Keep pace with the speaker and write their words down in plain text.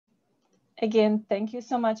Again, thank you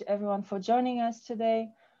so much everyone for joining us today.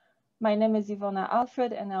 My name is Ivona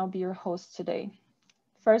Alfred and I'll be your host today.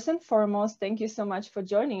 First and foremost, thank you so much for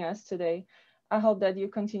joining us today. I hope that you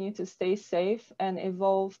continue to stay safe and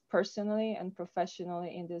evolve personally and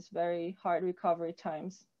professionally in these very hard recovery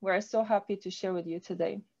times. We're so happy to share with you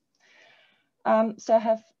today. So I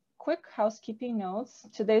have quick housekeeping notes.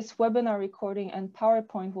 Today's webinar recording and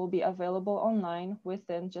PowerPoint will be available online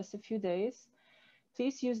within just a few days.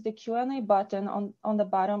 Please use the Q&A button on the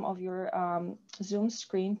bottom of your Zoom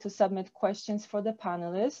screen to submit questions for the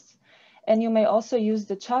panelists. And you may also use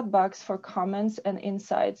the chat box for comments and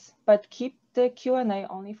insights, but keep the Q&A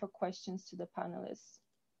only for questions to the panelists.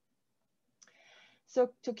 So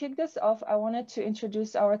to kick this off, I wanted to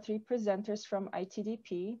introduce our three presenters from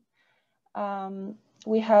ITDP.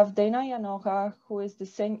 We have Dana Yanoga, who is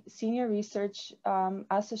the Senior Research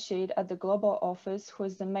Associate at the Global Office, who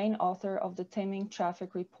is the main author of the Taming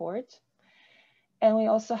Traffic Report. And we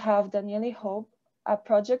also have Daniele Hope, a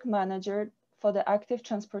Project Manager for the Active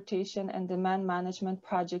Transportation and Demand Management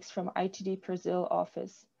Projects from ITD Brazil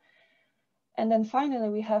Office. And then finally,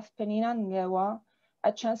 we have Penina Ngewa,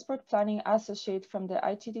 a Transport Planning Associate from the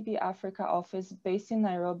ITDP Africa Office based in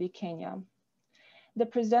Nairobi, Kenya. The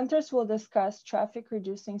presenters will discuss traffic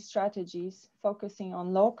reducing strategies, focusing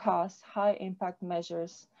on low cost, high impact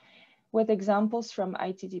measures with examples from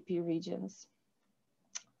ITDP regions.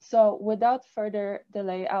 So without further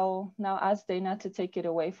delay, I'll now ask Dana to take it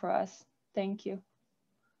away for us. Thank you.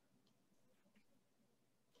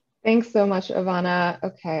 Thanks so much, Ivana.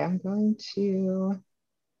 Okay, I'm going to,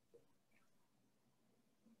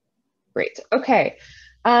 great, okay.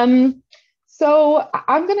 So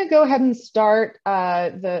I'm going to go ahead and start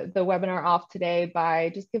the webinar off today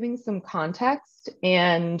by just giving some context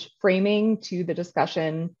and framing to the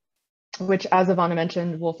discussion, which, as Ivana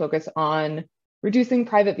mentioned, will focus on reducing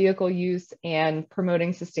private vehicle use and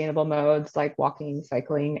promoting sustainable modes like walking,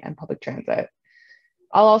 cycling, and public transit.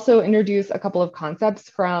 I'll also introduce a couple of concepts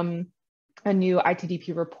from a new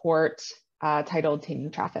ITDP report titled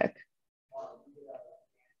Taming Traffic.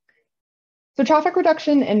 So traffic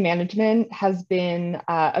reduction and management has been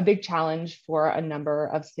a big challenge for a number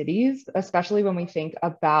of cities, especially when we think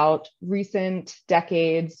about recent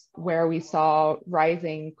decades where we saw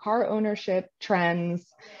rising car ownership trends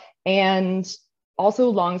and also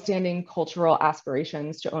longstanding cultural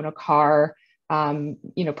aspirations to own a car,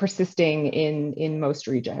 persisting in most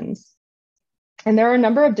regions. And there are a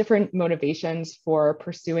number of different motivations for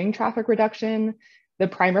pursuing traffic reduction. The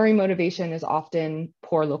primary motivation is often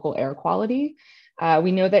poor local air quality.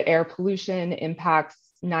 We know that air pollution impacts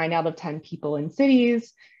 9 out of 10 people in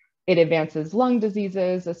cities. It advances lung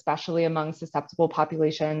diseases, especially among susceptible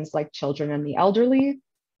populations like children and the elderly.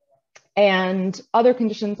 And other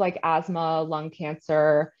conditions like asthma, lung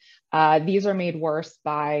cancer, these are made worse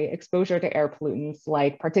by exposure to air pollutants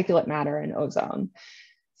like particulate matter and ozone.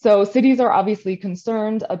 So cities are obviously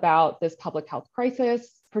concerned about this public health crisis,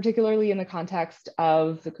 particularly in the context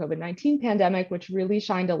of the COVID-19 pandemic, which really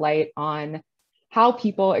shined a light on how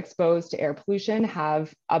people exposed to air pollution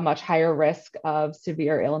have a much higher risk of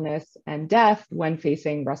severe illness and death when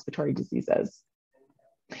facing respiratory diseases.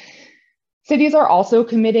 Cities are also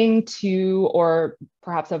committing to, or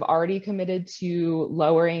perhaps have already committed to,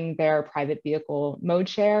 lowering their private vehicle mode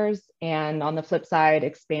shares, and on the flip side,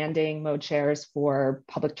 expanding mode shares for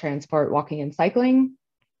public transport, walking, and cycling.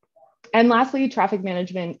 And lastly, traffic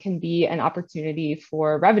management can be an opportunity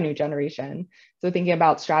for revenue generation. So thinking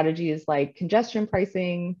about strategies like congestion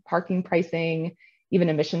pricing, parking pricing, even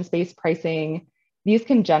emissions-based pricing, these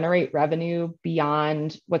can generate revenue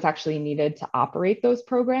beyond what's actually needed to operate those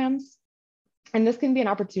programs. And this can be an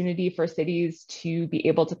opportunity for cities to be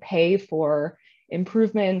able to pay for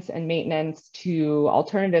improvements and maintenance to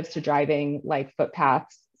alternatives to driving like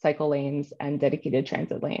footpaths, cycle lanes, and dedicated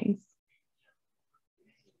transit lanes.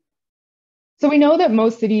 So we know that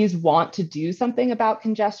most cities want to do something about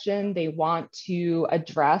congestion. They want to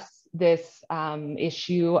address this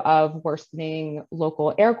issue of worsening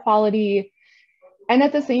local air quality. And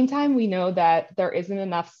at the same time, we know that there isn't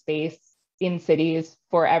enough space in cities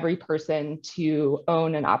for every person to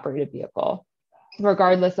own and operate a vehicle,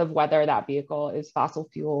 regardless of whether that vehicle is fossil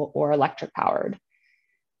fuel or electric powered.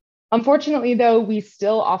 Unfortunately, though, we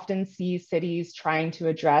still often see cities trying to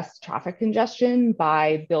address traffic congestion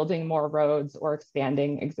by building more roads or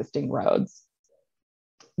expanding existing roads.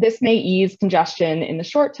 This may ease congestion in the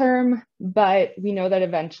short term, but we know that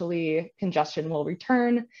eventually congestion will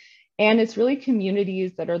return. And it's really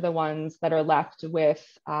communities that are the ones that are left with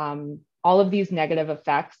all of these negative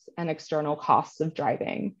effects and external costs of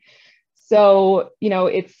driving. So,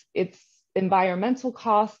 it's environmental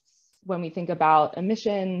costs, when we think about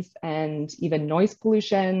emissions and even noise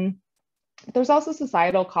pollution. There's also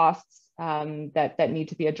societal costs that need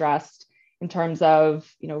to be addressed in terms of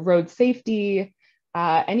road safety,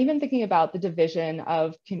 and even thinking about the division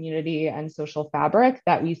of community and social fabric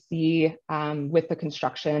that we see with the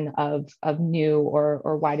construction of new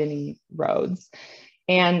or widening roads.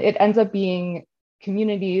 And it ends up being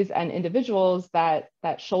communities and individuals that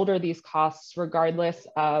shoulder these costs regardless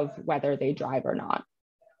of whether they drive or not.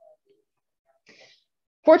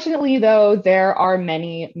 Fortunately, though, there are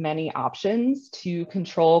many, many options to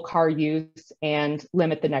control car use and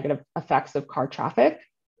limit the negative effects of car traffic.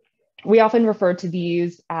 We often refer to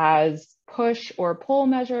these as push or pull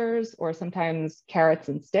measures, or sometimes carrots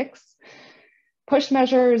and sticks. Push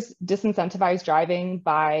measures disincentivize driving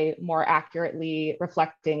by more accurately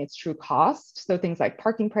reflecting its true cost. So things like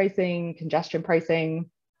parking pricing, congestion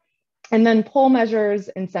pricing. And then pull measures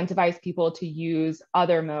incentivize people to use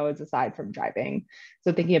other modes aside from driving.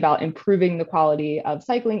 So thinking about improving the quality of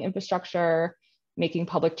cycling infrastructure, making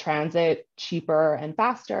public transit cheaper and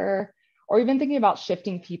faster, or even thinking about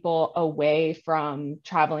shifting people away from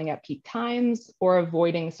traveling at peak times or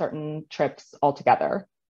avoiding certain trips altogether.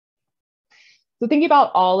 So thinking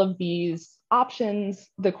about all of these options,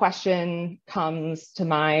 the question comes to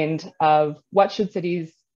mind of what should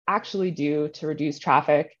cities actually do to reduce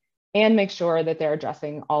traffic and make sure that they're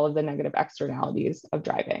addressing all of the negative externalities of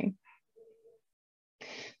driving.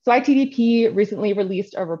 So ITDP recently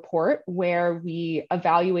released a report where we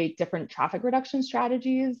evaluate different traffic reduction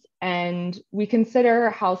strategies, and we consider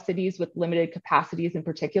how cities with limited capacities in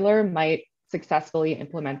particular might successfully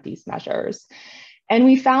implement these measures. And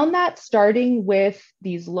we found that starting with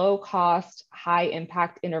these low-cost,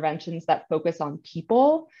 high-impact interventions that focus on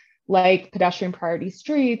people, like pedestrian priority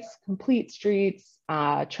streets, complete streets,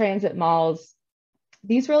 transit malls,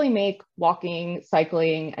 these really make walking,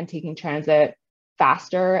 cycling, and taking transit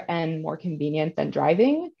faster and more convenient than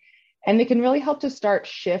driving. And they can really help to start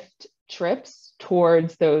shift trips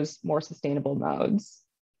towards those more sustainable modes.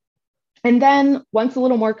 And then once a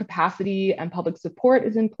little more capacity and public support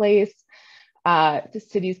is in place, the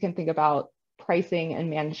cities can think about pricing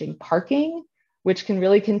and managing parking, which can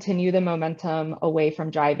really continue the momentum away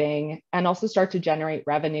from driving and also start to generate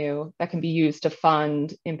revenue that can be used to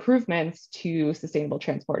fund improvements to sustainable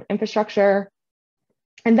transport infrastructure.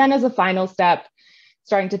 And then as a final step,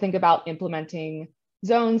 starting to think about implementing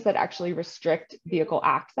zones that actually restrict vehicle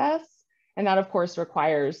access. And that, of course,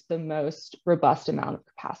 requires the most robust amount of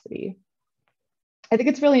capacity. I think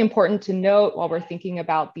it's really important to note while we're thinking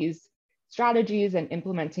about these strategies and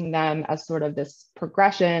implementing them as sort of this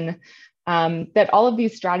progression, that all of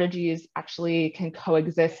these strategies actually can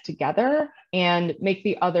coexist together and make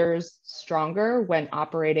the others stronger when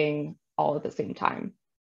operating all at the same time.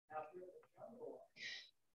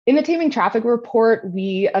 In the Taming Traffic report,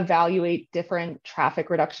 we evaluate different traffic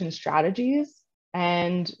reduction strategies,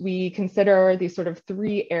 and we consider these sort of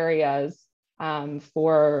three areas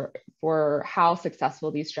for how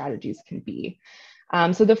successful these strategies can be.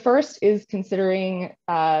 So the first is considering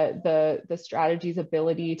the strategy's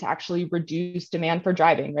ability to actually reduce demand for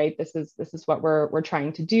driving, right? This is what we're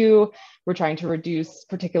trying to do. We're trying to reduce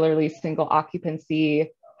particularly single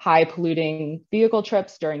occupancy, high polluting vehicle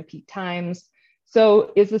trips during peak times.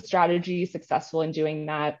 So is the strategy successful in doing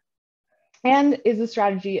that? And is the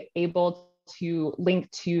strategy able to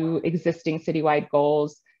link to existing citywide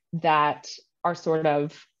goals that are sort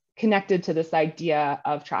of connected to this idea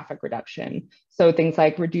of traffic reduction? So things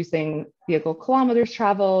like reducing vehicle kilometers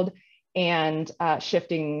traveled and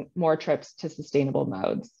shifting more trips to sustainable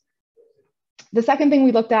modes. The second thing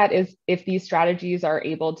we looked at is if these strategies are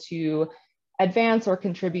able to advance or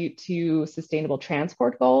contribute to sustainable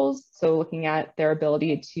transport goals. So looking at their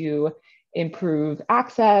ability to improve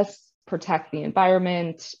access, protect the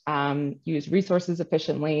environment, use resources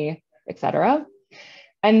efficiently, et cetera.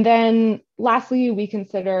 And then lastly, we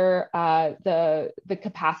consider the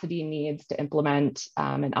capacity needs to implement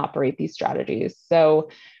and operate these strategies.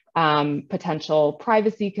 So potential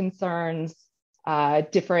privacy concerns,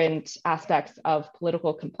 different aspects of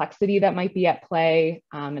political complexity that might be at play,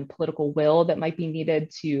 and political will that might be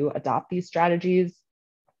needed to adopt these strategies,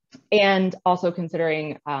 and also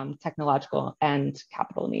considering technological and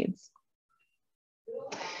capital needs.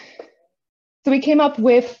 So we came up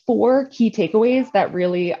with 4 key takeaways that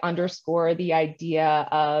really underscore the idea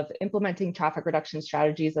of implementing traffic reduction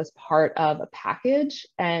strategies as part of a package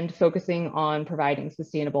and focusing on providing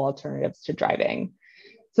sustainable alternatives to driving.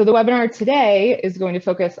 So the webinar today is going to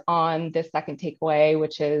focus on this second takeaway,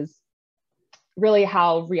 which is really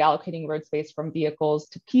how reallocating road space from vehicles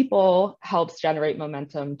to people helps generate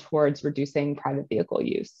momentum towards reducing private vehicle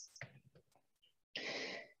use.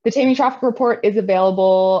 The Taming Traffic Report is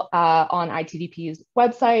available on ITDP's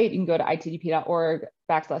website. You can go to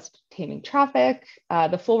itdp.org/taming traffic.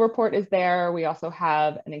 The full report is there. We also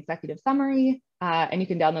have an executive summary, and you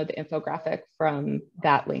can download the infographic from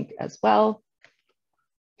that link as well.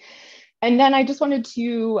 And then I just wanted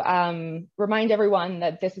to remind everyone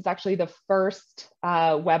that this is actually the first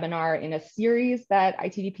webinar in a series that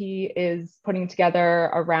ITDP is putting together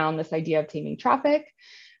around this idea of taming traffic.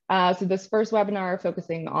 So this first webinar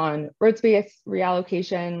focusing on road space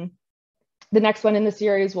reallocation. The next one in the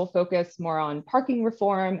series will focus more on parking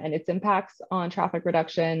reform and its impacts on traffic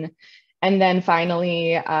reduction. And then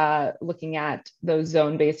finally, looking at those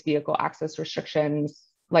zone-based vehicle access restrictions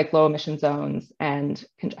like low emission zones and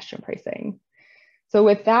congestion pricing. So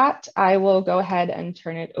with that, I will go ahead and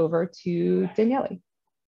turn it over to Daniele.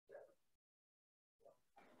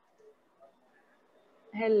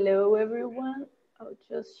 Hello, everyone. I'll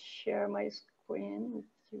just share my screen with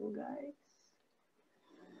you guys.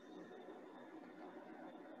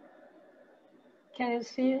 Can you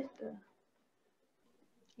see it?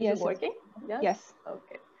 Yes. Is it working? Yes? Yes.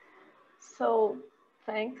 Okay. So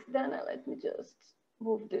thanks, Dana. Let me just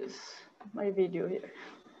move my video here.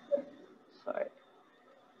 Sorry.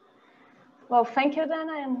 Well, thank you,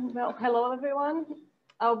 Dana, and well, hello, everyone.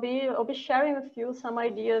 I'll be sharing with you some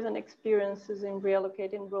ideas and experiences in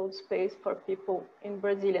reallocating road space for people in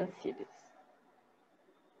Brazilian cities.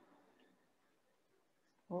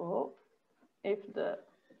 Oh, if the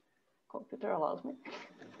computer allows me.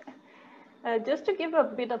 Just to give a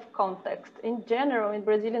bit of context, in general, in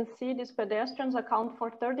Brazilian cities, pedestrians account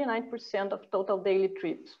for 39% of total daily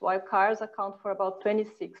trips, while cars account for about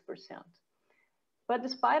 26%. But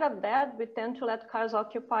despite of that, we tend to let cars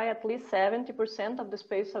occupy at least 70% of the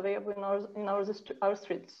space available in our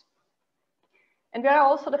streets. And we are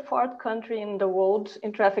also the fourth country in the world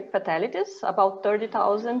in traffic fatalities. About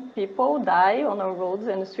 30,000 people die on our roads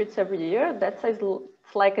and streets every year. That's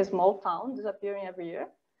like a small town disappearing every year.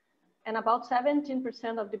 And about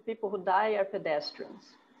 17% of the people who die are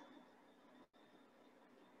pedestrians.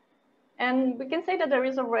 And we can say that there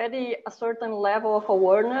is already a certain level of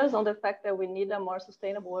awareness on the fact that we need a more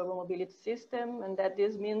sustainable urban mobility system, and that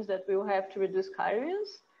this means that we will have to reduce car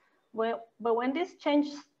use. But when these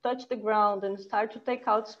changes touch the ground and start to take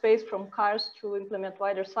out space from cars to implement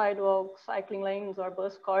wider sidewalks, cycling lanes, or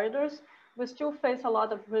bus corridors, we still face a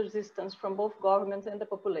lot of resistance from both governments and the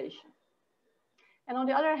population. And on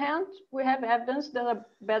the other hand, we have evidence that a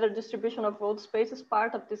better distribution of road space is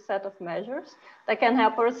part of this set of measures that can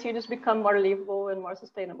help our cities become more livable and more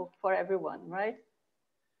sustainable for everyone, right?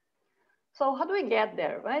 So how do we get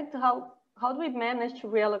there, right? How do we manage to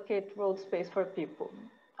reallocate road space for people?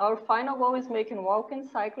 Our final goal is making walking,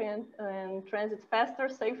 cycling, and transit faster,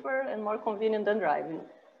 safer, and more convenient than driving.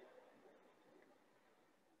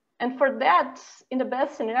 And for that, in the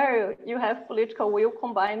best scenario, you have political will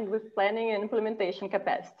combined with planning and implementation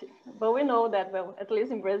capacity. But we know that, well, at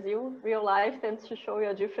least in Brazil, real life tends to show you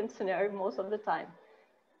a different scenario most of the time.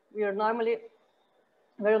 We will normally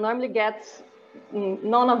get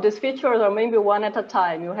none of these features, or maybe one at a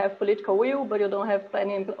time. You have political will, but you don't have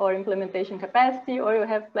planning or implementation capacity, or you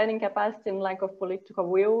have planning capacity and lack of political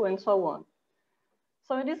will, and so on.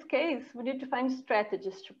 So in this case, we need to find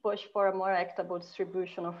strategies to push for a more equitable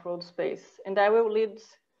distribution of road space, and that will lead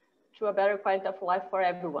to a better quality of life for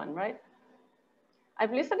everyone, right?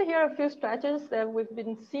 I've listed here a few strategies that we've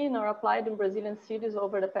been seeing or applied in Brazilian cities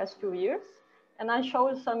over the past few years, and I show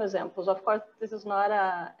you some examples. Of course, this is not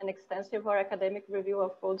an extensive or academic review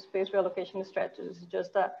of road space reallocation strategies,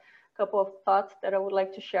 just a couple of thoughts that I would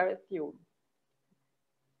like to share with you.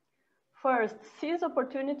 First, seize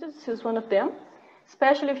opportunities is one of them.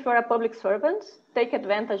 Especially if you're a public servant, take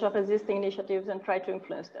advantage of existing initiatives and try to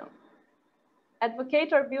influence them.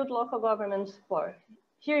 Advocate or build local government support.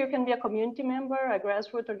 Here you can be a community member, a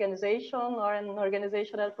grassroots organization, or an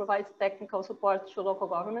organization that provides technical support to local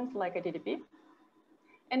governments like ITDP.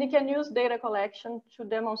 And you can use data collection to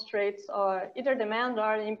demonstrate either demand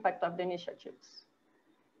or impact of the initiatives.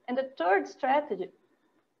 And the third strategy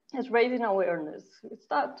is raising awareness. It's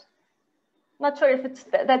not sure if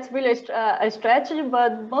that's really a strategy,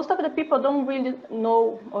 but most of the people don't really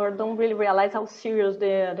know or don't really realize how serious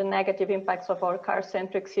the negative impacts of our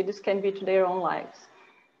car-centric cities can be to their own lives.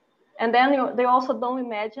 And then they also don't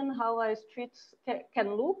imagine how a street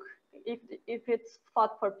can look if it's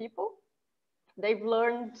thought for people. They've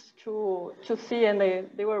learned to see, and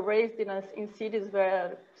they were raised in cities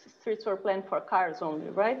where streets were planned for cars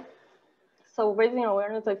only, right? So raising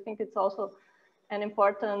awareness, I think it's also an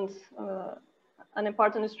important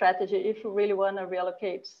strategy if you really want to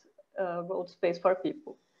reallocate road space for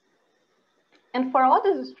people. And for all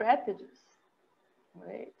these strategies,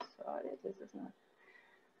 wait, sorry, this is not.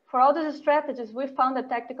 For all these strategies, we found that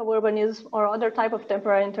tactical urbanism or other type of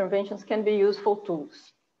temporary interventions can be useful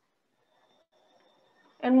tools.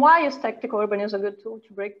 And why is tactical urbanism a good tool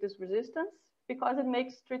to break this resistance? Because it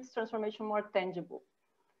makes streets transformation more tangible.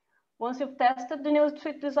 Once you've tested the new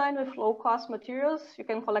street design with low-cost materials, you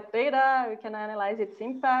can collect data, you can analyze its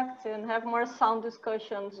impact, and have more sound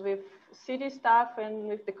discussions with city staff and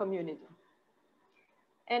with the community.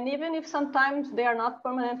 And even if sometimes they are not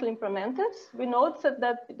permanently implemented, we noticed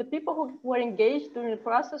that the people who were engaged during the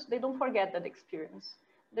process, they don't forget that experience.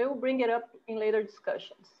 They will bring it up in later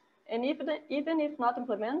discussions. And even if not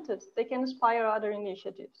implemented, they can inspire other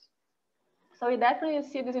initiatives. So we definitely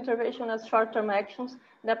see this intervention as short-term actions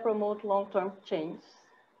that promote long-term change.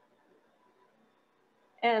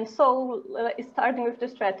 And so starting with the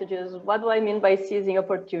strategies, what do I mean by seizing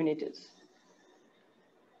opportunities?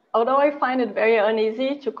 Although I find it very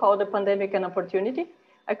uneasy to call the pandemic an opportunity,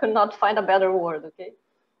 I could not find a better word, okay?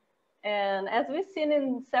 And as we've seen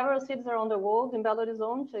in several cities around the world, in Belo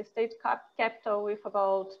Horizonte, a state capital with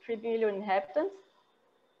about 3 million inhabitants,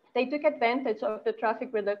 they took advantage of the traffic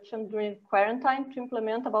reduction during quarantine to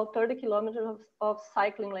implement about 30 kilometers of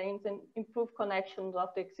cycling lanes and improve connections of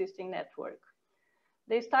the existing network.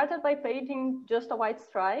 They started by painting just a white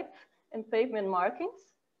stripe and pavement markings,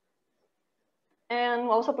 and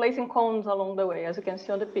also placing cones along the way, as you can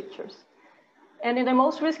see on the pictures. And in the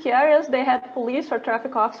most risky areas, they had police or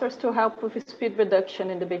traffic officers to help with speed reduction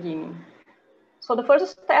in the beginning. So the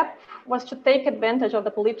first step was to take advantage of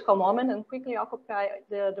the political moment and quickly occupy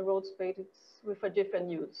the road spaces with a different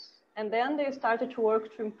use. And then they started to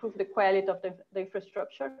work to improve the quality of the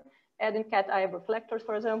infrastructure, adding cat eye reflectors,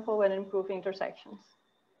 for example, and improving intersections.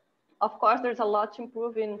 Of course, there's a lot to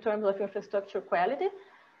improve in terms of infrastructure quality,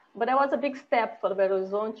 but that was a big step for Belo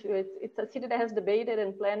Horizonte. It's a city that has debated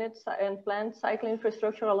and planned cycling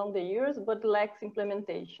infrastructure along the years, but lacks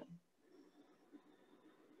implementation.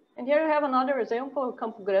 And here you have another example,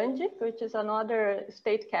 Campo Grande, which is another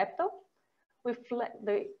state capital.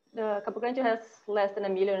 Campo Grande has less than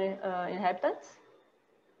 1 million inhabitants.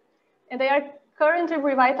 And they are currently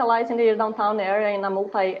revitalizing the downtown area in a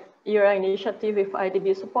multi-year initiative with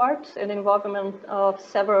IDB support and involvement of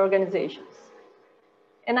several organizations.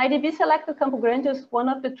 And IDB selected Campo Grande as one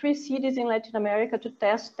of the 3 cities in Latin America to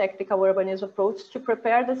test tactical urbanism approach to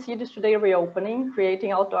prepare the cities to their reopening,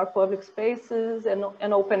 creating outdoor public spaces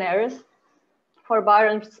and open areas for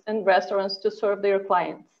bars and restaurants to serve their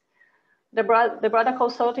clients. They brought a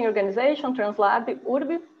consulting organization, Translab,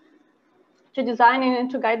 URB, to design and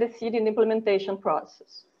to guide the city in the implementation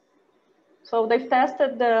process. So they've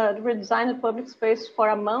tested the redesigned public space for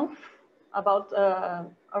a month, about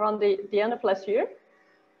around the end of last year.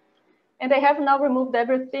 And they have now removed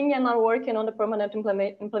everything and are working on the permanent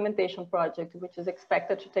implementation project, which is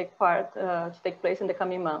expected to take place in the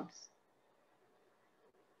coming months.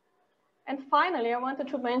 And finally, I wanted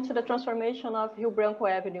to mention the transformation of Rio Branco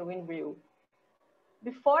Avenue in Rio.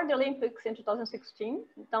 Before the Olympics in 2016,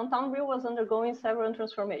 downtown Rio was undergoing several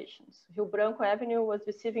transformations. Rio Branco Avenue was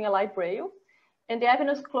receiving a light rail, and the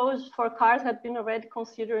avenues closed for cars had been already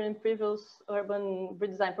considered in previous urban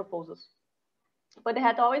redesign proposals. But they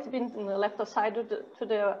had always been left aside to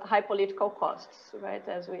the high political costs, right?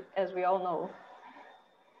 As we all know.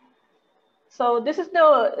 So this is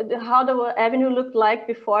how the avenue looked like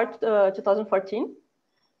before 2014.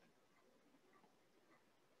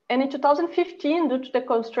 And in 2015, due to the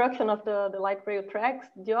construction of the light rail tracks,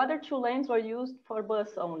 the other 2 lanes were used for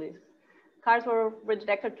bus only. Cars were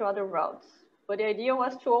redirected to other routes. But the idea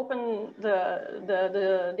was to open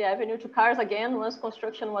the avenue to cars again once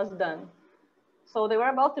construction was done. So they were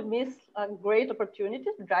about to miss a great opportunity.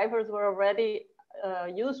 Drivers were already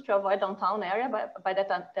used to avoid downtown area by that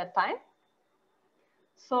time.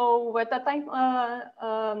 So at that time,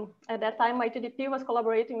 ITDP was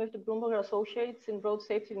collaborating with the Bloomberg Associates in road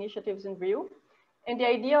safety initiatives in Rio. And the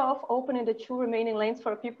idea of opening the 2 remaining lanes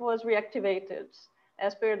for people was reactivated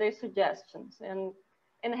as per their suggestions.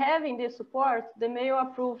 And having this support, the mayor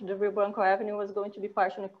approved the Rio Branco Avenue was going to be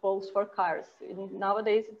partially closed for cars.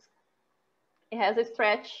 Nowadays, it has a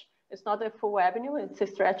stretch. It's not a full avenue. It's a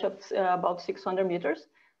stretch of about 600 meters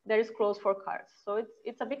that is closed for cars. So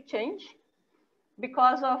it's a big change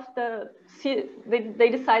because of they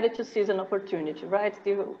decided to seize an opportunity, right?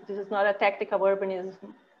 This is not a tactical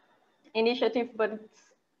urbanism initiative, but it's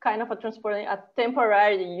kind of a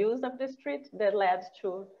temporary use of the street that led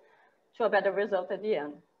to a better result at the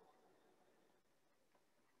end.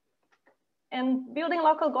 And building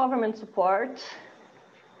local government support.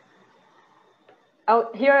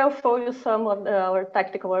 Here I'll show you some of our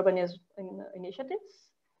tactical urbanism initiatives.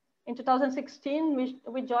 In 2016,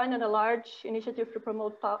 we joined a large initiative to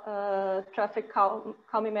promote traffic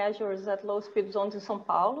calming measures at low speed zones in São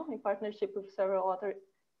Paulo in partnership with several other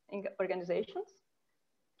organizations.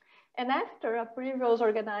 And after a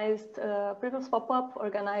previous pop-up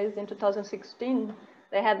organized in 2016,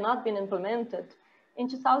 they had not been implemented. In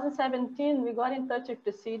 2017, we got in touch with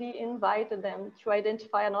the city, invited them to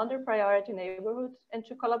identify another priority neighborhood and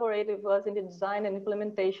to collaborate with us in the design and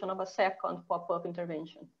implementation of a second pop-up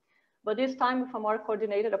intervention. But this time with a more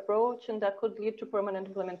coordinated approach and that could lead to permanent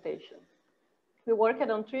implementation. We worked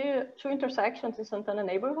on two intersections in Santana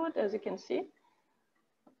neighborhood, as you can see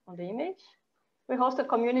on the image. We hosted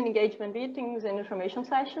community engagement meetings and information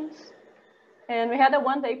sessions. And we had a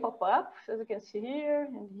one-day pop-up, as you can see here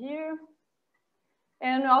and here.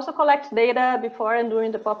 And we also collect data before and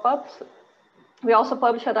during the pop-ups. We also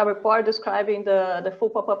published a report describing the full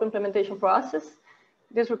pop-up implementation process.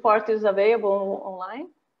 This report is available online.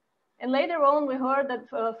 And later on, we heard that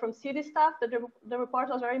from city staff that the report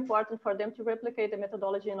was very important for them to replicate the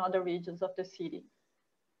methodology in other regions of the city.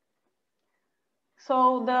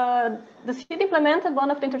 So the city implemented one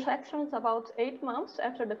of the intersections about 8 months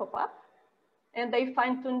after the pop-up, and they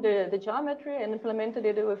fine-tuned the geometry and implemented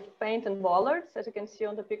it with paint and bollards, as you can see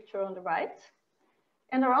on the picture on the right.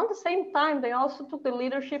 And around the same time, they also took the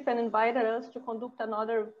leadership and invited us to conduct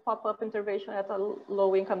another pop-up intervention at a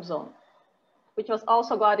low-income zone, which was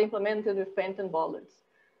also got implemented with paint and bollards.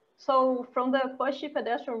 So from the pushy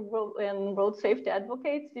pedestrian and road safety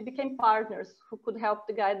advocates, they became partners who could help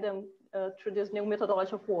to guide them through this new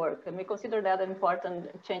methodology of work. And we consider that an important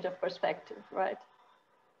change of perspective, right?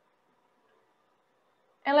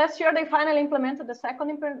 And last year, they finally implemented the second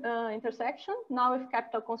intersection, now with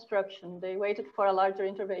capital construction. They waited for a larger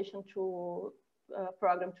intervention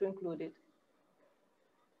program to include it.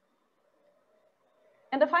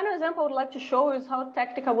 And the final example I would like to show is how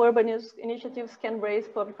tactical urbanism initiatives can raise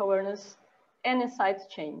public awareness and incite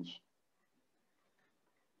change.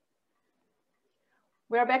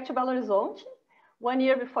 We are back to Belo Horizonte, 1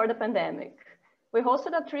 year before the pandemic. We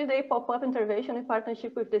hosted a 3-day pop-up intervention in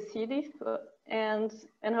partnership with the city and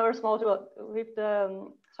her small, with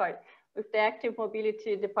the active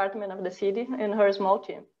mobility department of the city and her small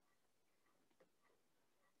team.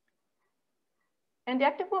 And the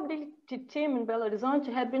active mobility team in Belo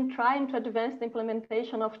Horizonte had been trying to advance the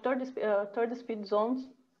implementation of third speed zones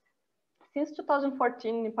since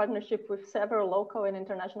 2014 in partnership with several local and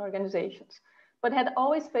international organizations, but had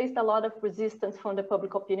always faced a lot of resistance from the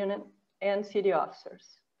public opinion and city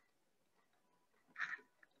officers.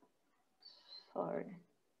 Sorry,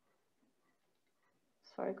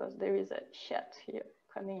 because there is a chat here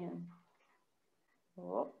coming in.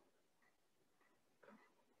 Oh.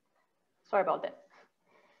 Sorry about that.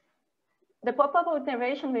 The pop-up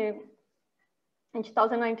intervention in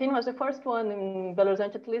 2019 was the first one in Belo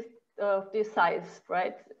Horizonte, at least of this size,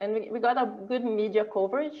 right? And we got a good media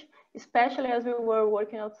coverage, especially as we were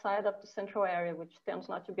working outside of the central area, which tends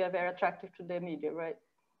not to be very attractive to the media, right?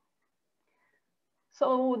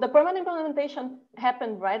 So the permanent implementation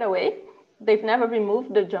happened right away. They've never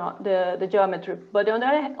removed the geometry, but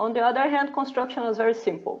on the other hand, construction was very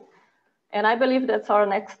simple. And I believe that's our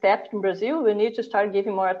next step in Brazil. We need to start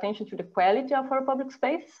giving more attention to the quality of our public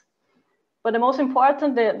space. But the most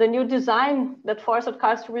important, the new design that forced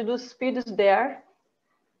cars to reduce speed is there,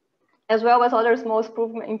 as well as other small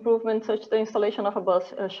improvements such as the installation of a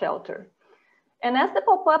bus shelter. And as the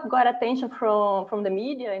pop-up got attention from the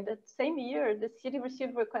media, in that same year, the city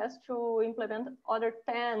received requests to implement other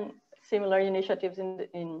 10 similar initiatives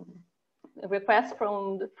in requests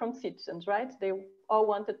from citizens, right? They all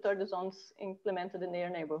wanted third zones implemented in their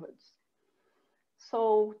neighborhoods.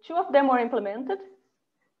 So 2 of them were implemented,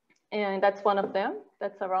 and that's one of them.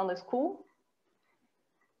 That's around the school.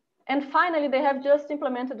 And finally, they have just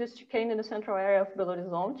implemented this chicane in the central area of Belo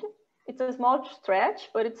Horizonte. It's a small stretch,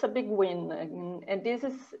 but it's a big win. And this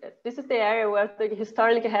is the area where they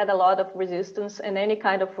historically had a lot of resistance and any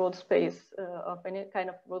kind of road space,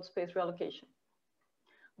 reallocation,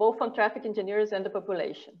 both from traffic engineers and the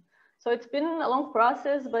population. So it's been a long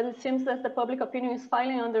process, but it seems that the public opinion is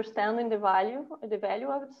finally understanding the value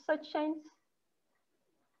of such change.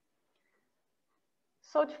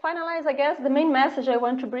 So to finalize, I guess the main message I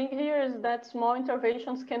want to bring here is that small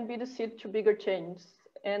interventions can be the seed to bigger change.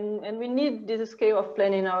 And we need this scale of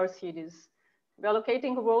planning in our cities.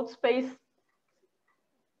 Reallocating road space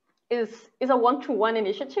is a one-to-one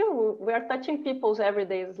initiative. We are touching people's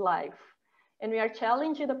everyday life. And we are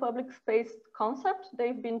challenging the public space concept.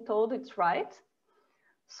 They've been told it's right.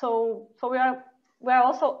 So we are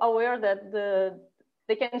also aware that the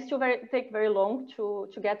they can still take very long to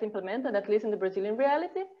get implemented, at least in the Brazilian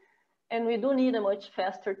reality. And we do need a much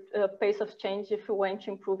faster pace of change if we want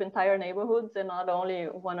to improve entire neighborhoods and not only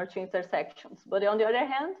one or two intersections. But on the other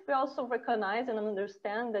hand, we also recognize and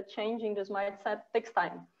understand that changing this mindset takes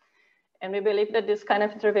time. And we believe that this kind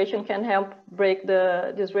of intervention can help break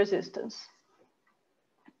this resistance.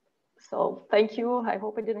 So thank you. I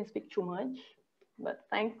hope I didn't speak too much, but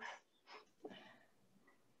thanks.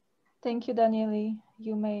 Thank you, Daniele.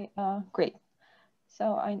 You may, great. So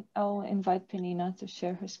I'll invite Penina to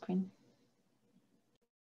share her screen.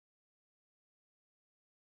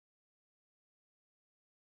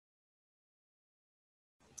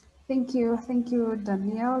 Thank you,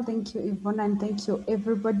 Danielle. Thank you, Yvonne, and thank you,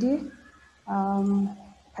 everybody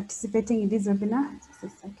participating in this webinar. Just a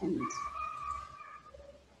second.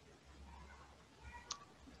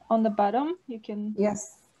 On the bottom, you can.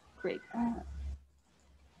 Yes. Great.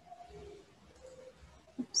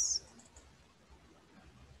 Oops.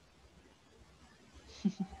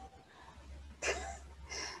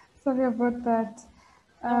 Sorry about that.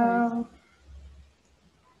 No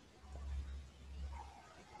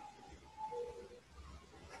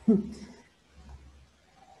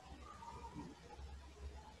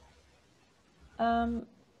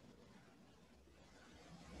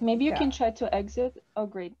maybe you can try to exit. Oh,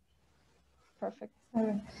 great. Perfect.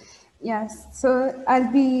 Yes, so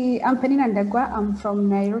I'm Penina Ndegwa. I'm from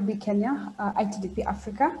Nairobi, Kenya, ITDP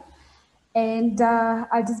Africa. And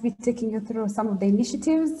I'll just be taking you through some of the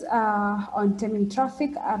initiatives on taming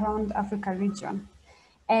traffic around Africa region.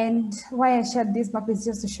 And why I shared this map is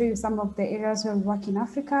just to show you some of the areas where we work in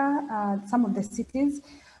Africa, some of the cities.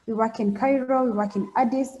 We work in Cairo, we work in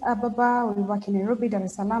Addis Ababa, we work in Nairobi, Dar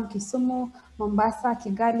es Salaam, Kisumu, Mombasa,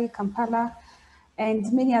 Kigali, Kampala,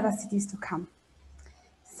 and many other cities to come.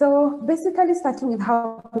 So basically starting with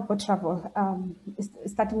how people travel,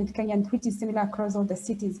 starting with Kenya, which is similar across all the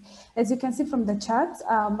cities. As you can see from the charts,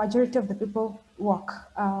 majority of the people walk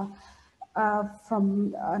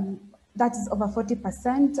that is over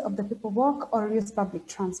 40% of the people walk or use public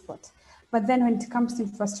transport. But then when it comes to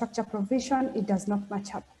infrastructure provision, it does not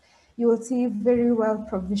match up. You will see very well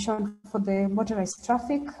provision for the motorized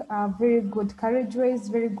traffic, very good carriageways,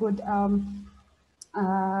 very good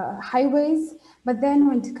highways, but then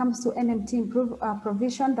when it comes to NMT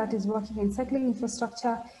provision, that is working in cycling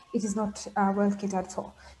infrastructure, it is not well catered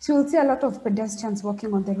for. So you'll see a lot of pedestrians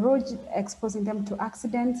walking on the road, exposing them to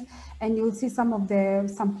accidents, and you'll see some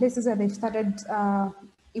places where they've started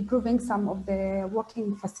improving some of the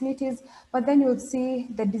walking facilities, but then you'll see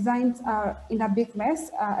the designs are in a big mess.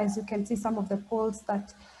 As you can see, some of the poles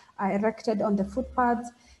that are erected on the footpaths,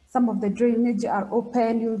 some of the drainage are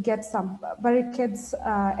open. You'll get some barricades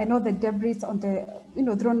and all the debris on the,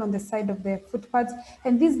 thrown on the side of the footpaths.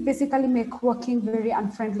 And these basically make walking very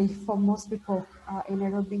unfriendly for most people in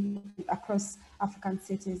Nairobi, across African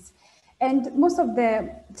cities. And most of the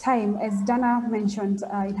time, as Dana mentioned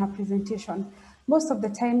in her presentation, most of the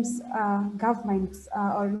times governments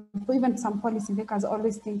or even some policymakers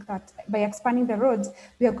always think that by expanding the roads,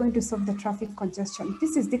 we are going to solve the traffic congestion.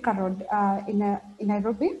 This is Thika Road in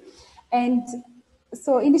Nairobi. And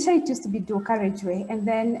so initially it used to be dual carriageway. And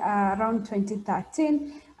then around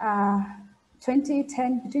 2013, between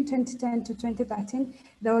 2010 to 2013,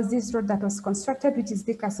 there was this road that was constructed, which is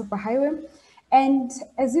Thika Superhighway. And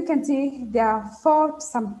as you can see, there are 4,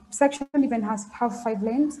 some section even have 5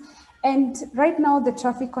 lanes. And right now, the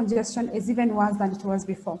traffic congestion is even worse than it was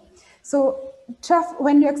before. So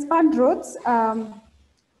when you expand roads,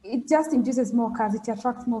 it just induces more cars, it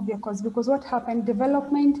attracts more vehicles, because what happened,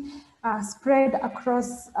 development spread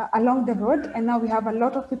across along the road, and now we have a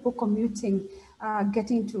lot of people commuting,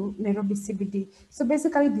 getting to Nairobi CBD. So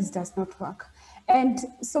basically, this does not work. And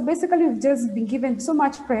so basically, we've just been given so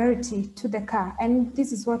much priority to the car, and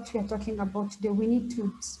this is what we are talking about today. We need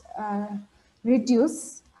to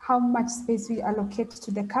reduce how much space we allocate to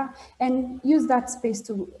the car and use that space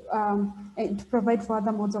to provide for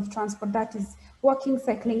other modes of transport, that is walking,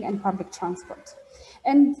 cycling, and public transport.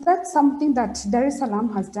 And that's something that Dar es Salaam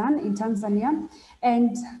has done in Tanzania.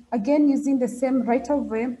 And again, using the same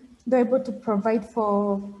right-of-way, they're able to provide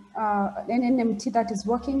for an NMT that is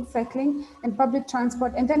walking, cycling, and public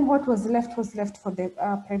transport. And then what was left for the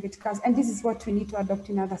private cars. And this is what we need to adopt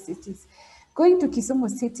in other cities. Going to Kisumu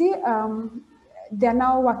City, they are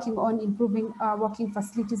now working on improving walking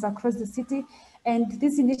facilities across the city. And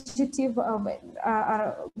this initiative,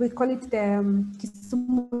 we call it the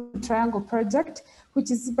Kisumu Triangle Project,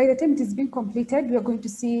 which is, by the time it is being completed, we are going to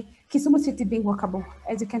see Kisumu City being walkable.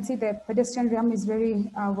 As you can see, the pedestrian realm is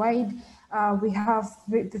very wide. We have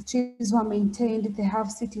the trees were maintained, they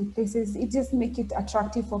have sitting places. It just makes it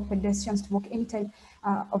attractive for pedestrians to walk any time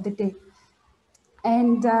of the day.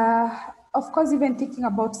 And of course, even thinking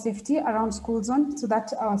about safety around school zone so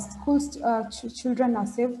that our children are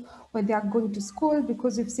safe when they are going to school,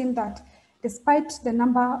 because we've seen that despite the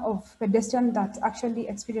number of pedestrians that actually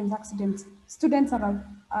experience accidents, students are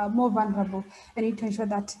more vulnerable. They need to ensure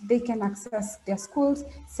that they can access their schools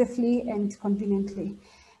safely and conveniently.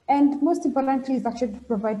 And most importantly is actually to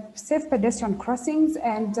provide safe pedestrian crossings.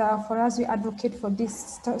 And for us, we advocate for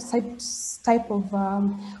this type of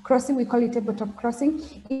crossing. We call it tabletop crossing.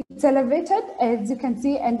 It's elevated, as you can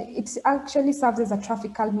see, and it actually serves as a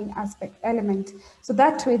traffic calming element. So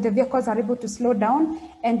that way the vehicles are able to slow down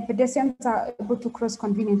and pedestrians are able to cross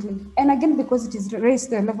conveniently. And again, because it is raised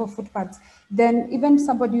to the level of footpaths, then even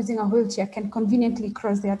somebody using a wheelchair can conveniently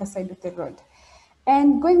cross the other side of the road.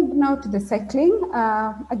 And going now to the cycling,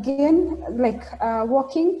 again, like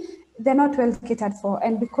walking, they're not well catered for.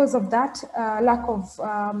 And because of that lack of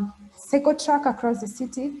cycle track across the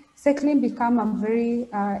city, cycling become a very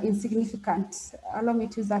insignificant, allow me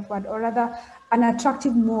to use that word, or rather an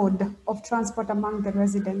attractive mode of transport among the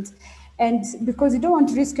residents. And because you don't want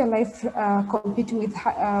to risk your life competing with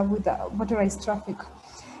motorized traffic.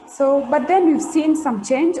 So, but then we've seen some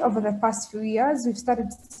change over the past few years. We've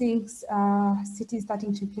started seeing cities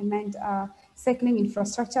starting to implement cycling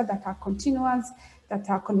infrastructure that are continuous, that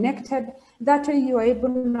are connected. That way you are able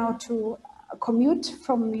now to commute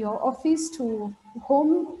from your office to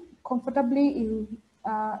home comfortably in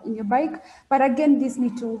your bike. But again, this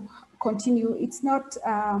need to continue. It's not,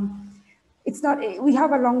 we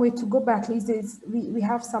have a long way to go, but at least we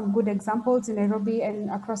have some good examples in Nairobi and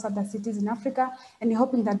across other cities in Africa, and we're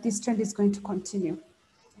hoping that this trend is going to continue.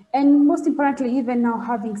 And most importantly, even now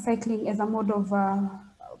having cycling as a mode of,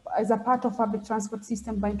 as a part of public transport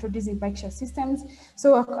system by introducing bike share systems.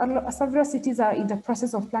 So several cities are in the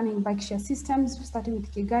process of planning bike share systems, starting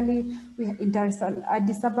with Kigali, in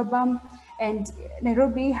Addis Ababa, and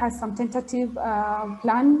Nairobi has some tentative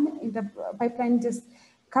plan in the pipeline, just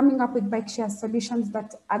coming up with bike share solutions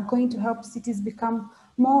that are going to help cities become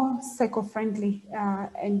more cycle-friendly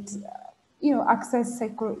and access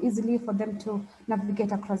cycle easily for them to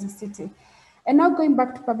navigate across the city. And now going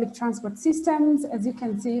back to public transport systems, as you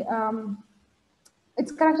can see,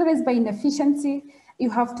 it's characterized by inefficiency. You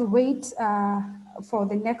have to wait for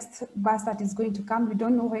the next bus that is going to come. We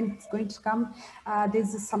don't know when it's going to come.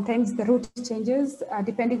 There's sometimes the route changes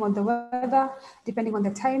depending on the weather, depending on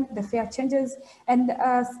the time, the fare changes. And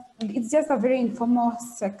it's just a very informal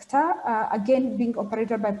sector, again, being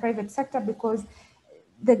operated by private sector because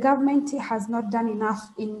the government has not done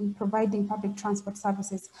enough in providing public transport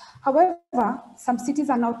services. However, some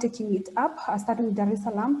cities are now taking it up, starting with Dar es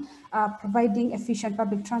Salaam, providing efficient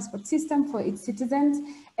public transport system for its citizens,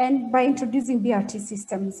 and by introducing BRT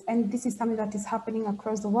systems. And this is something that is happening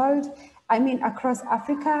across the world. I mean, across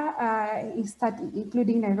Africa,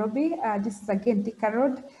 including Nairobi. This is again Thika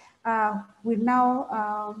Road. We're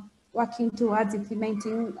now working towards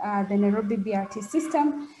implementing the Nairobi BRT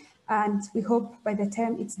system. And we hope by the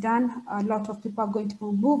time it's done, a lot of people are going to be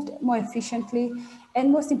moved more efficiently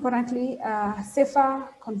and most importantly, safer,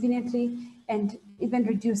 conveniently, and even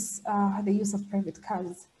reduce the use of private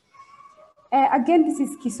cars. Again, this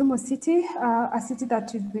is Kisumu City, a city that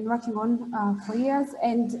we've been working on for years.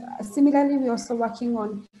 And similarly, we're also working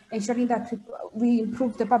on ensuring that we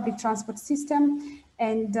improve the public transport system.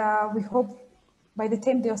 And we hope by the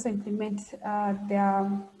time they also implement their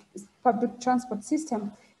public transport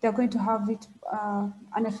system, they're going to have it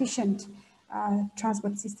an efficient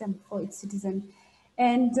transport system for its citizens.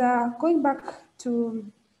 And going back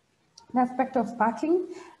to the aspect of parking,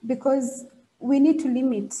 because we need to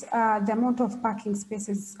limit the amount of parking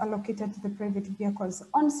spaces allocated to the private vehicles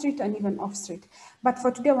on street and even off street. But for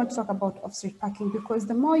today, I want to talk about off street parking because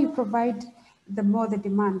the more you provide, the more the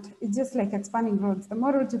demand. It's just like expanding roads. The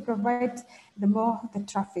more roads you provide, the more the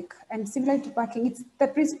traffic. And similar to parking, it's the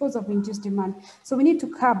principles of induced demand. So we need to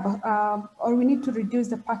curb or we need to reduce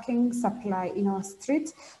the parking supply in our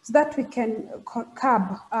streets so that we can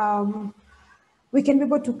curb we can be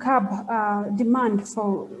able to curb demand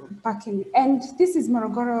for parking. And this is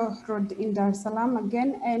Morogoro Road in Dar es Salaam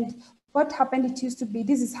again. And what happened, it used to be,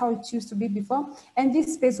 this is how it used to be before. And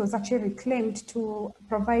this space was actually reclaimed to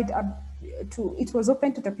provide it was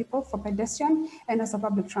open to the people for pedestrian and also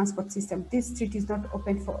public transport system. This street is not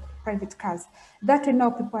open for private cars. That way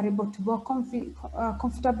now people are able to walk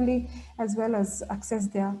comfortably as well as access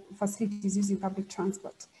their facilities using public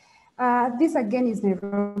transport. This again is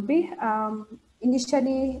Nairobi.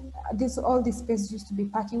 initially, all this space used to be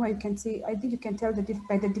parking, where you can see, I think you can tell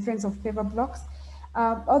by the difference of paver blocks.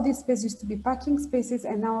 All these spaces used to be parking spaces,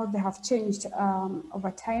 and now they have changed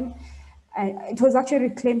over time. It was actually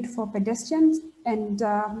reclaimed for pedestrians, and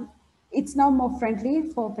it's now more friendly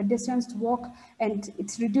for pedestrians to walk, and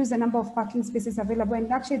it's reduced the number of parking spaces available.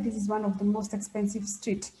 And actually, this is one of the most expensive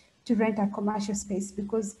streets to rent a commercial space,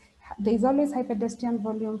 because there is always high pedestrian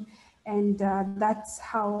volume. And that's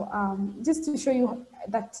how, just to show you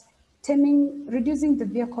that reducing the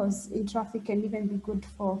vehicles in traffic can even be good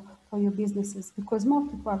for your businesses, because more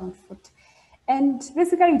people are on foot. And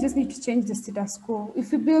basically, we just need to change the status quo.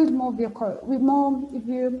 If we build more vehicles, if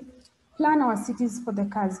we plan our cities for the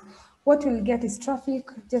cars, what we'll get is traffic,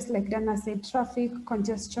 just like Dana said, traffic,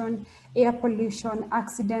 congestion, air pollution,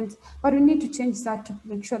 accidents. But we need to change that to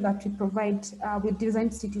make sure that we provide, we design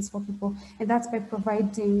cities for people. And that's by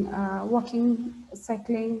providing walking,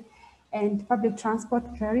 cycling, and public transport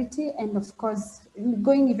priority. And of course,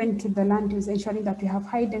 going even to the land use, ensuring that we have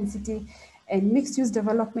high density and mixed use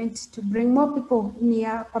development to bring more people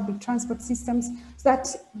near public transport systems, so that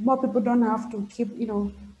more people don't have to keep,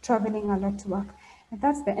 traveling a lot to work. And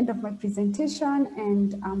that's the end of my presentation,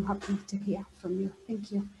 and I'm happy to hear from you.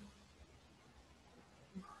 Thank you.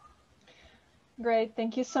 Great,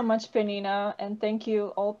 thank you so much, Penina, and thank you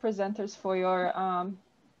all presenters for your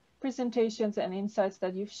presentations and insights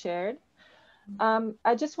that you've shared.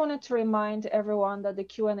 I just wanted to remind everyone that the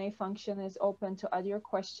Q&A function is open to add your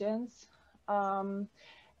questions. And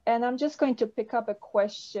I'm just going to pick up a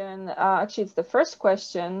question. Actually, it's the first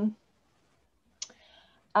question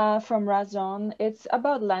from Razon. It's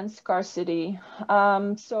about land scarcity.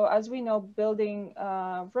 So as we know, building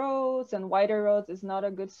roads and wider roads is not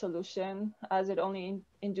a good solution, as it only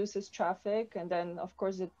induces traffic. And then, of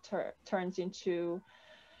course, it turns into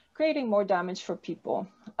creating more damage for people.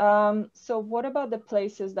 So what about the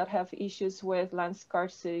places that have issues with land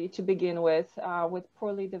scarcity to begin with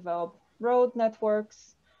poorly developed road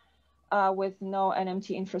networks, with no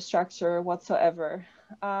NMT infrastructure whatsoever?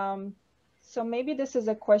 So maybe this is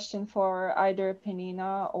a question for either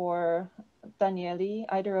Penina or Daniele.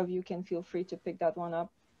 Either of you can feel free to pick that one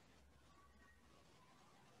up.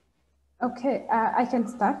 Okay, I can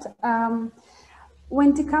start.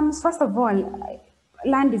 When it comes, first of all,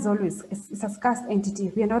 land is always it's a scarce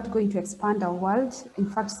entity. We are not going to expand our world. In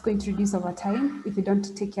fact, it's going to reduce over time if we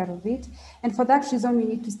don't take care of it. And for that reason, we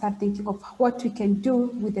need to start thinking of what we can do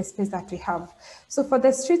with the space that we have. So for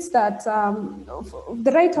the streets that,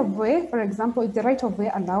 the right of way, for example, if the right of way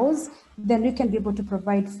allows, then we can be able to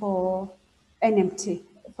provide for NMT.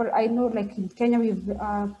 I know, like in Kenya, we've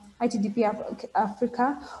ITDP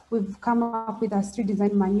Africa, we've come up with a street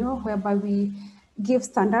design manual whereby we give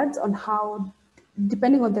standards on how,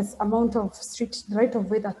 depending on this amount of street right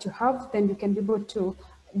of way that you have, then you can be able to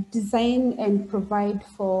design and provide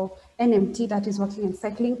for NMT, that is walking and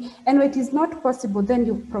cycling. And when it is not possible, then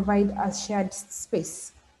you provide a shared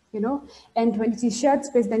space, and when it is shared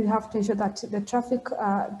space, then you have to ensure that the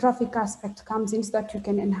traffic aspect comes in, so that you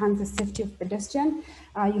can enhance the safety of pedestrian.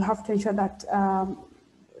 You have to ensure that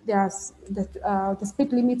the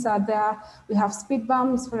speed limits are there. We have speed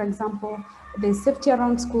bumps, for example. There's safety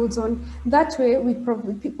around school zone. That way, we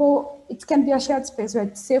provide people, it can be a shared space where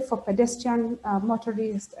it's safe for pedestrian,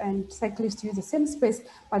 motorists, and cyclists to use the same space,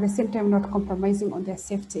 but at the same time not compromising on their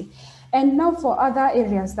safety. And now for other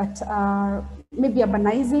areas that are maybe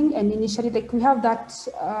urbanizing, and initially, like we have that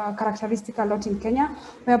characteristic a lot in Kenya,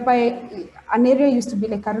 whereby an area used to be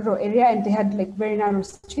like a rural area and they had like very narrow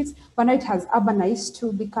streets, but now it has urbanized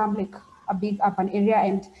to become like a big urban area,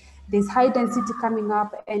 and there's high density coming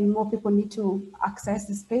up and more people need to access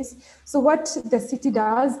the space. So what the city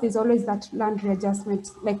does, there's always that land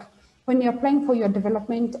readjustment. Like when you're applying for your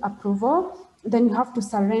development approval, then you have to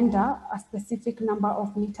surrender a specific number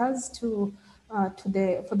of meters for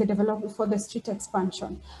the street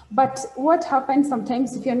expansion. But what happens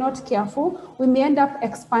sometimes, if you're not careful, we may end up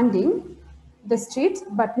expanding the street,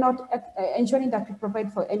 but not ensuring that we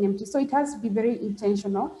provide for NMT. So it has to be very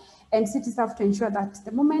intentional, and cities have to ensure that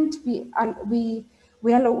the moment we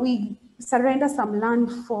surrender some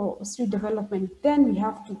land for street development, then we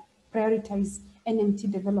have to prioritize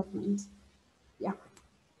NMT development. Yeah.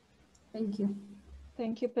 Thank you.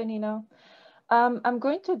 Thank you, Penina. I'm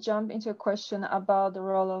going to jump into a question about the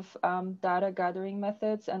role of data gathering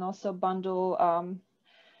methods, and also bundle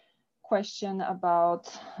question about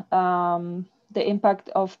the impact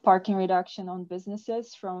of parking reduction on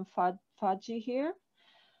businesses from Faji here.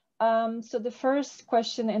 So the first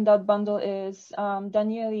question in that bundle is,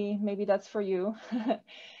 Daniele, maybe that's for you.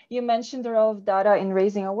 You mentioned the role of data in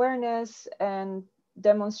raising awareness and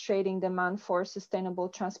demonstrating demand for sustainable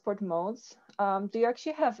transport modes. Do you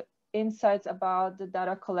actually have insights about the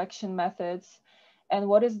data collection methods? And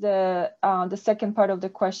what is the second part of the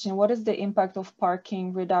question? What is the impact of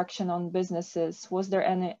parking reduction on businesses? Was there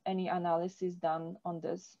any analysis done on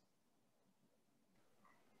this?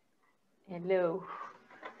 Hello.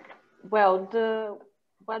 Well,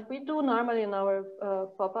 what we do normally in our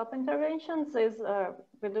pop-up interventions is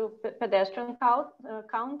we do pedestrian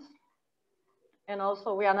counts, and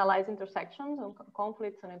also we analyze intersections and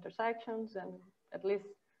conflicts and intersections, and at least,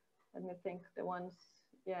 let me think, the ones,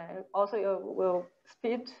 yeah, also will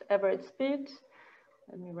average speed,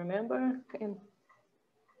 let me remember,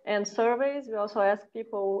 and surveys. We also ask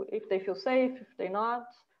people if they feel safe, if they're not,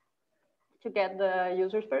 to get the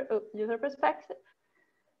user perspective.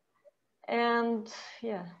 And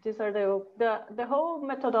yeah, these are the whole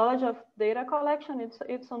methodology of data collection.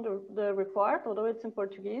 It's on the report, although it's in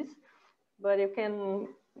Portuguese, but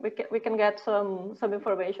we can get some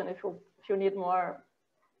information if you need more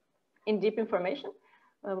in-depth information.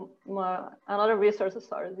 Another resource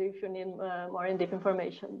source if you need more in-depth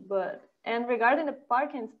information. And regarding the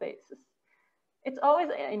parking spaces, it's always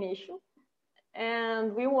an issue,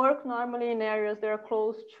 and we work normally in areas that are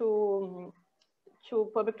close to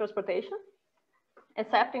public transportation,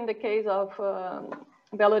 except in the case of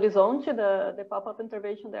Belo Horizonte. The pop-up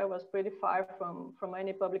intervention there was pretty far from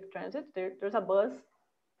any public transit. There's a bus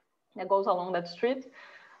that goes along that street,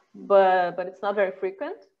 but it's not very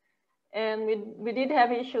frequent. And we did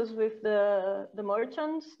have issues with the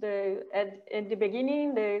merchants. At the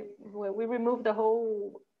beginning, we removed a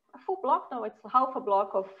full block. No, it's half a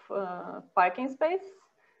block of parking space.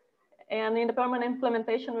 And in the permanent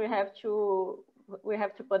implementation, we have to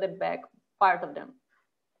put it back, part of them.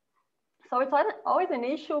 So it's always an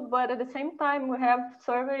issue, but at the same time, we have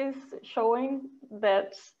surveys showing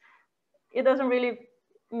that it doesn't really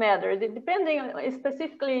matter. Depending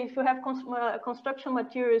specifically, if you have construction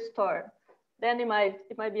material store, then it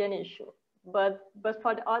might be an issue. But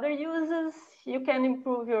for the other users, you can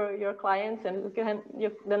improve your clients and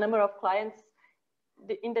the number of clients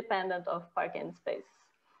independent of parking space.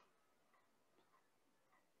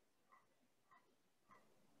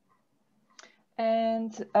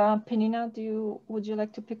 And Penina, would you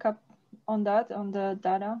like to pick up on that, on the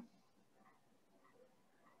data?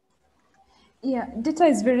 Yeah, data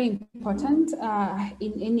is very important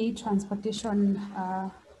in any transportation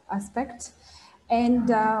aspect. And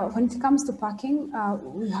when it comes to parking,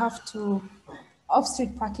 we have to,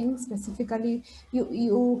 off-street parking specifically,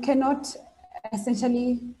 you cannot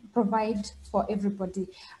essentially provide for everybody.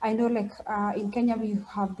 I know, like in Kenya, we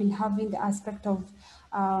have been having the aspect of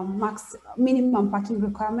minimum parking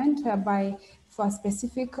requirement, whereby for a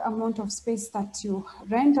specific amount of space that you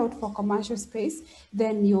rent out for commercial space,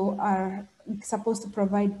 then you are supposed to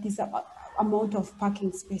provide this amount of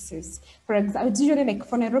parking spaces. For example, it's usually, like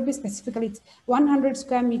for Nairobi specifically, it's 100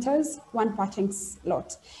 square meters, one parking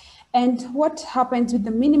lot. And what happens with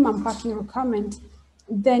the minimum parking requirement,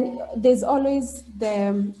 then there's always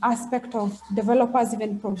the aspect of developers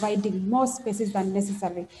even providing more spaces than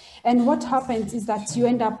necessary. And what happens is that you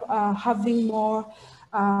end up having more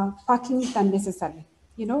parking than necessary,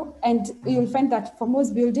 you know, and you'll find that for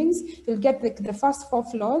most buildings, you'll get the first 4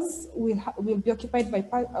 floors will be occupied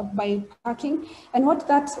by parking. And what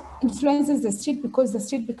that influences the street, because the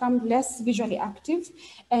street becomes less visually active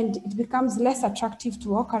and it becomes less attractive to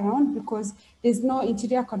walk around because there's no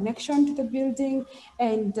interior connection to the building.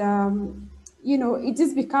 And you know, it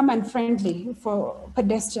just becomes unfriendly for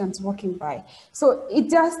pedestrians walking by. So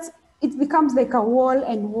it becomes like a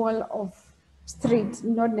wall of street,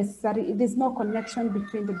 not necessarily, there's no connection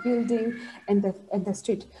between the building and the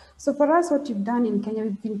street. So for us, what we've done in Kenya,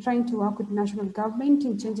 we've been trying to work with national government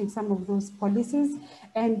in changing some of those policies,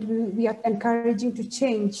 and we are encouraging to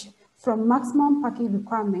change from maximum parking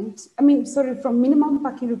requirement, from minimum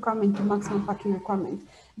parking requirement to maximum parking requirement.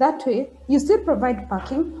 That way, you still provide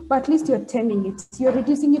parking, but at least you're taming it. You're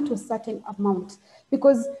reducing it to a certain amount.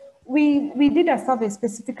 Because we did a survey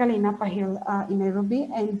specifically in Upper Hill in Nairobi,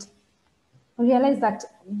 and realize that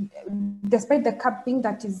despite the capping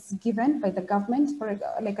that is given by the government, for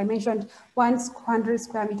like I mentioned, 100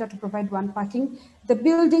 square meter to provide one parking, the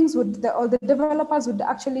buildings or the developers would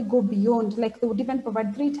actually go beyond, like they would even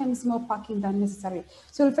provide 3 times more parking than necessary.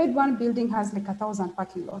 So if one building has like 1,000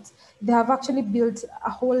 parking lots, they have actually built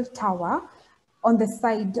a whole tower on the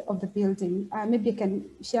side of the building. Maybe I can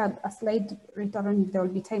share a slide later on if there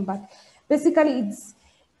will be time, but basically it's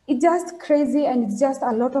just crazy, and it's just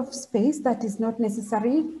a lot of space that is not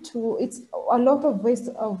necessary it's a lot of waste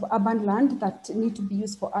of urban land that need to be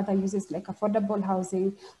used for other uses like affordable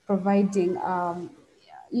housing, providing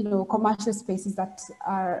commercial spaces that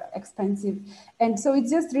are expensive. And so it's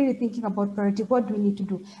just really thinking about priority. What do we need to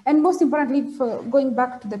do? And most importantly, for going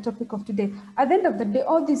back to the topic of today, at the end of the day,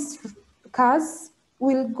 all these cars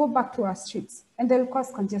will go back to our streets and they'll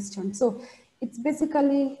cause congestion. So it's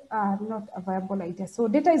basically not a viable idea. So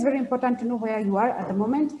data is very important to know where you are at the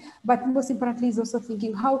moment, but most importantly is also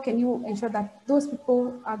thinking, how can you ensure that those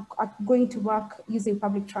people are going to work using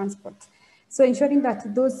public transport? So ensuring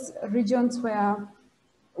that those regions where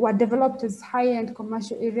were developed as high-end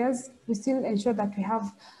commercial areas, we still ensure that we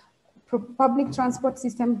have public transport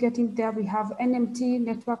system getting there. We have NMT,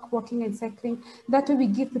 network walking and cycling. That way we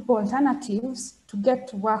give people alternatives to get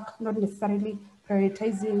to work, not necessarily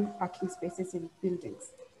prioritizing parking spaces in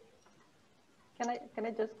buildings. Can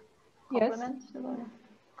I just Yes. comment?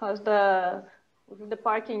 Because the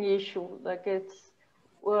parking issue, like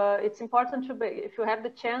it's important to be, if you have the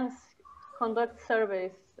chance, conduct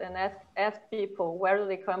surveys and ask people where do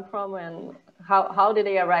they come from and how did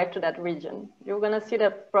they arrive to that region. You're going to see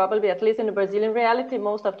that probably, at least in the Brazilian reality,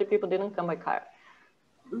 most of the people didn't come by car.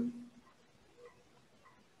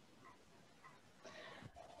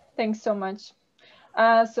 Thanks so much.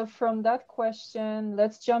 So from that question,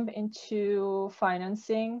 let's jump into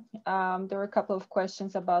financing. There were a couple of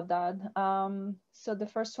questions about that. So the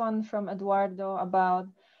first one from Eduardo about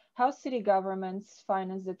how city governments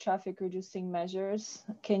finance the traffic reducing measures.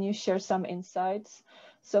 Can you share some insights?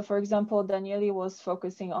 So for example, Daniele was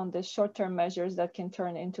focusing on the short-term measures that can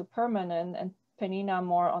turn into permanent, and Penina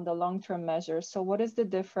more on the long-term measures. So what is the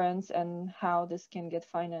difference and how this can get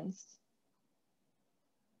financed?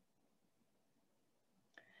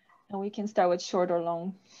 And we can start with short or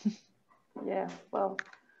long. Yeah, well,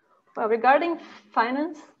 regarding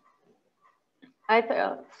finance,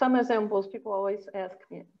 some examples, people always ask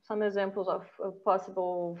me, some examples of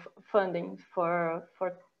possible funding for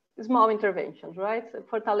small interventions, right?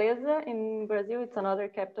 Fortaleza in Brazil, it's another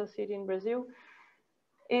capital city in Brazil,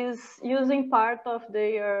 is using part of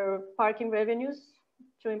their parking revenues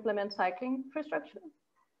to implement cycling infrastructure.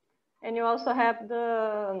 And you also have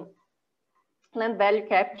the land value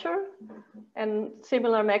capture and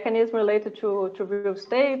similar mechanism related to real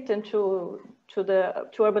estate and to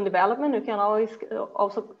urban development. You can always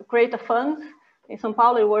also create a fund. In São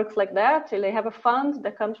Paulo, it works like that. They have a fund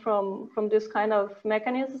that comes from this kind of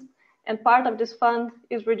mechanism, and part of this fund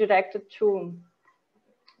is redirected to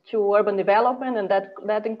urban development, and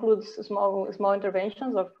that includes small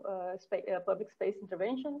interventions of public space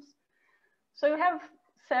interventions. So you have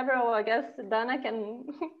several, I guess Dana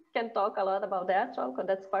can talk a lot about that, so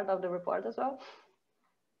that's part of the report as well.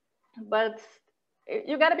 But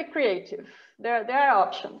you got to be creative. There are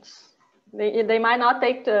options. They might not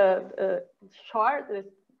take the short.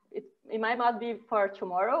 It might not be for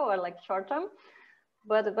tomorrow or like short term,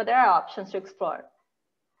 but there are options to explore.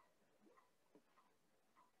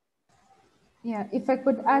 Yeah, if I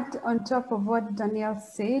could add on top of what Danielle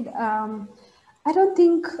said, I don't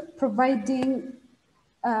think providing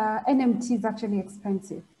NMT is actually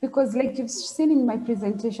expensive, because like you've seen in my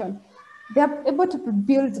presentation, they're able to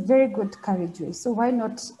build very good carriageways. So why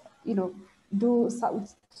not, do some,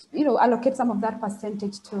 allocate some of that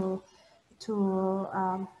percentage to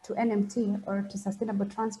NMT or to sustainable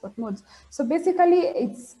transport modes. So basically,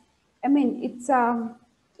 it's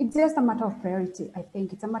just a matter of priority. I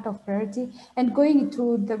think it's a matter of priority, and going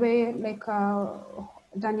into the way like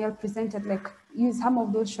Danielle presented, like use some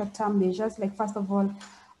of those short-term measures, like first of all,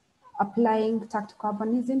 applying tactical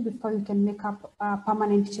urbanism before you can make up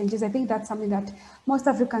permanent changes. I think that's something that most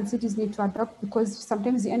African cities need to adopt, because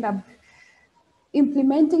sometimes you end up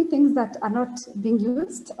implementing things that are not being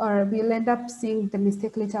used, or we'll end up seeing the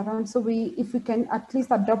mistake later on. So if we can at least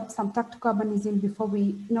adopt some tactical urbanism before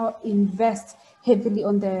we invest heavily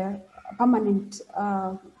on the permanent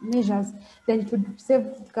measures, then it would save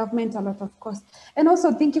the government a lot of cost. And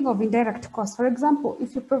also thinking of indirect costs. For example,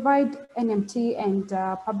 if you provide NMT and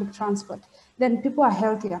public transport, then people are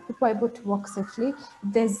healthier, people are able to walk safely.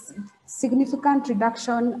 There's significant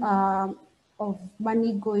reduction of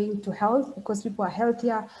money going to health, because people are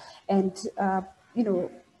healthier, and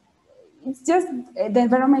it's just the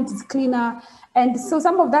environment is cleaner. And so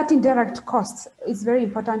some of that indirect costs is very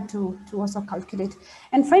important to also calculate.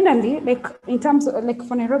 And finally, like in terms of like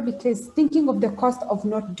for Nairobi case, thinking of the cost of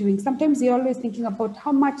not doing. Sometimes you're always thinking about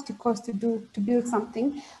how much it costs to build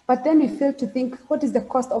something, but then we fail to think what is the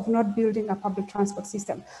cost of not building a public transport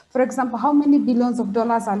system. For example, how many billions of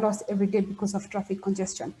dollars are lost every day because of traffic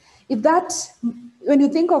congestion? When you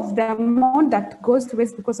think of the amount that goes to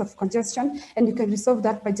waste because of congestion, and you can resolve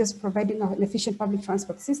that by just providing an efficient public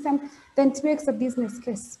transport system, then it makes a business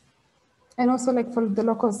case. And also like for the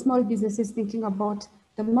local small businesses, thinking about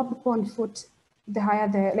The more people on foot, the higher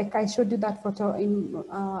the, like I showed you that photo in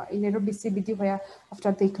Nairobi CBD, where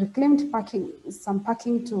after they reclaimed some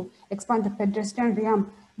parking to expand the pedestrian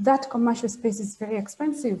realm, that commercial space is very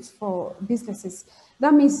expensive for businesses.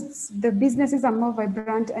 That means the businesses are more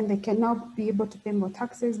vibrant and they can now be able to pay more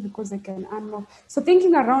taxes because they can earn more. So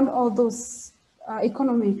thinking around all those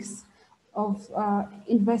economics of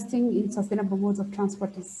investing in sustainable modes of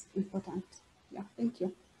transport is important. Yeah, thank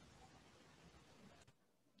you.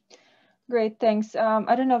 Great, thanks.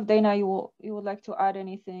 I don't know if Dana, you would like to add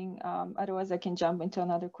anything. Otherwise, I can jump into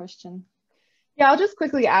another question. Yeah, I'll just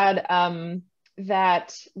quickly add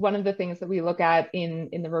that one of the things that we look at in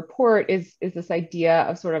the report is this idea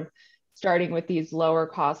of sort of starting with these lower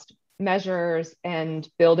cost measures and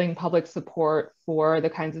building public support for the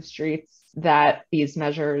kinds of streets that these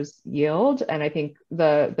measures yield. And I think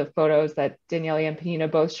the photos that Daniele and Penina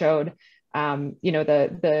both showed, you know,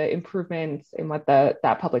 the improvements in what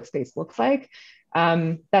that public space looks like,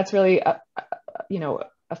 that's really you know,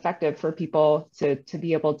 effective for people to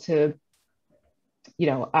be able to, you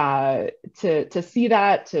know, to see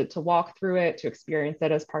that, to walk through it, to experience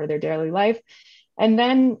it as part of their daily life. And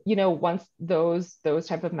then, you know, once those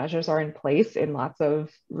type of measures are in place in lots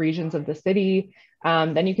of regions of the city,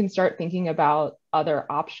 then you can start thinking about other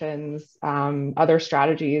options, other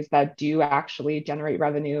strategies that do actually generate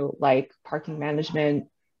revenue, like parking management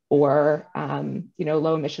or, you know,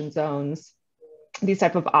 low emission zones, these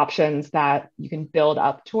type of options that you can build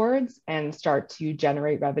up towards and start to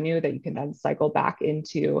generate revenue that you can then cycle back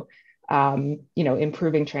into, you know,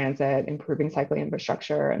 improving transit, improving cycling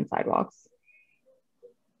infrastructure and sidewalks.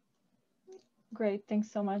 Great, thanks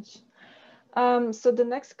so much. So the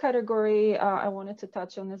next category I wanted to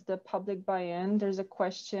touch on is the public buy-in. There's a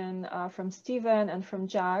question from Stephen and from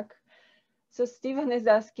Jack. So Stephen is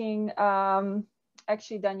asking,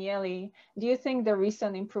 actually Daniele, do you think the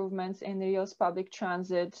recent improvements in Rio's public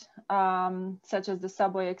transit, such as the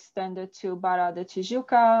subway extended to Barra de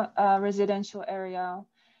Tijuca residential area,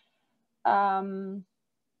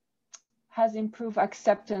 has improved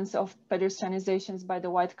acceptance of pedestrianizations by the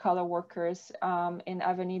white-collar workers in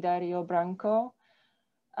Avenida Rio Branco?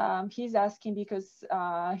 He's asking because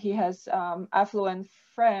he has affluent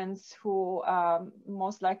friends who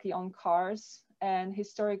most likely own cars, and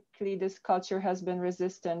historically this culture has been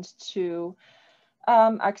resistant to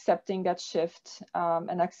accepting that shift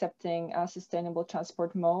and accepting sustainable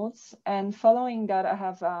transport modes. And following that, I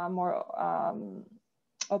have a more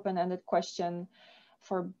open-ended question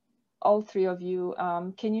for all three of you.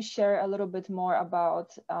 Can you share a little bit more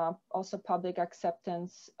about also public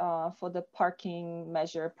acceptance for the parking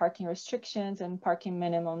measure, parking restrictions and parking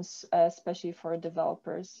minimums, especially for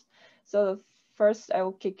developers? So first I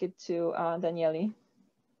will kick it to Daniele.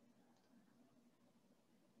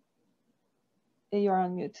 You're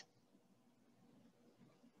on mute.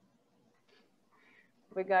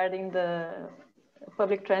 Regarding the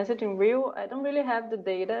public transit in Rio, I don't really have the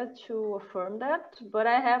data to affirm that, but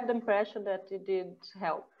I have the impression that it did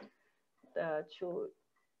help to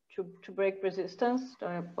break resistance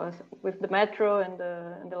with the metro and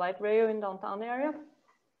the light rail in downtown area.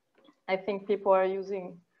 I think people are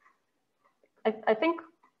using, I think,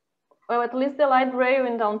 well, at least the light rail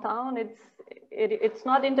in downtown, it's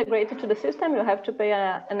not integrated to the system. You have to pay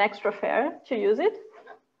an extra fare to use it.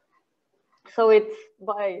 So it's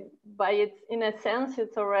by its, in a sense,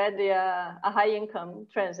 it's already a high income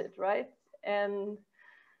transit, right? And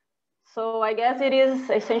so I guess it is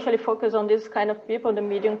essentially focused on this kind of people, the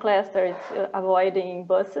medium class that is avoiding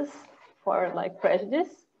buses for like prejudice.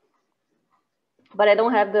 But I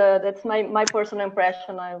don't have that's my personal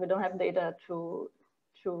impression. We don't have data to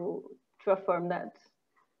affirm that.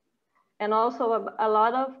 And also a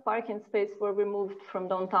lot of parking spaces were removed from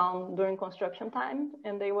downtown during construction time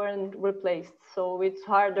and they weren't replaced. So it's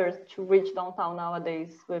harder to reach downtown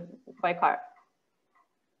nowadays by car.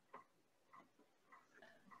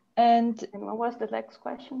 And what was the next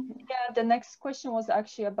question? Yeah, the next question was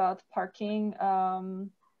actually about parking,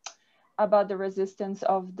 about the resistance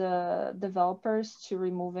of the developers to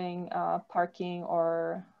removing parking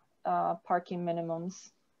or parking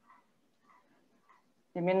minimums.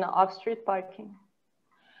 You mean off-street parking?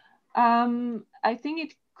 I think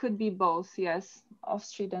it could be both, yes,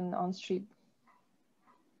 off-street and on-street.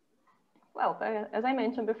 Well, as I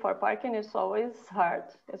mentioned before, parking is always hard.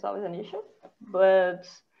 It's always an issue, but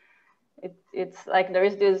it's like there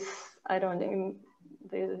is this, I don't think,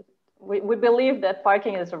 we believe that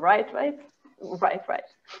parking is a right.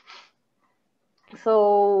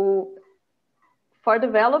 So for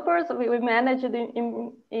developers, we managed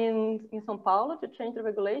in São Paulo to change the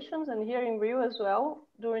regulations, and here in Rio as well,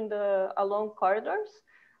 during along corridors.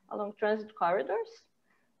 along transit corridors,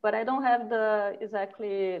 but I don't have the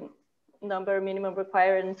exactly number minimum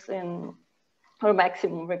requirements or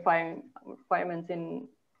maximum requirements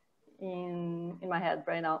in my head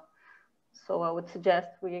right now. So I would suggest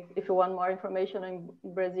if you want more information on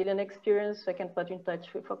Brazilian experience, I can put you in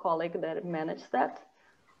touch with a colleague that manages that.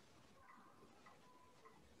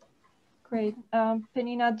 Great.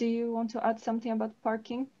 Penina, do you want to add something about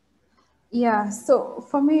parking? Yeah, so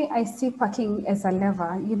for me, I see parking as a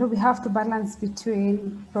lever. We have to balance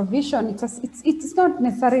between provision. It's not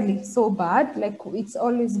necessarily so bad. Like, it's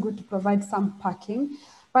always good to provide some parking.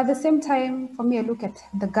 But at the same time, for me, I look at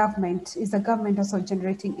the government. Is the government also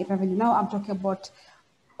generating revenue? Now I'm talking about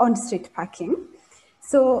on-street parking.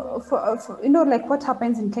 So, like what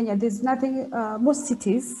happens in Kenya, there's nothing, most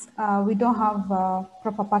cities, we don't have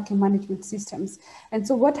proper parking management systems. And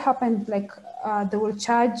so what happens, like they will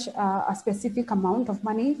charge a specific amount of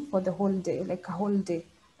money for the whole day, like a whole day.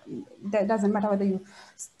 That doesn't matter whether you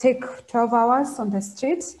take 12 hours on the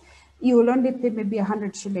streets, you will only pay maybe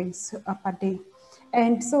 100 shillings per day.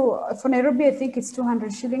 And so for Nairobi, I think it's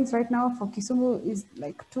 200 shillings right now. For Kisumu is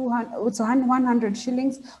like 200, it's 100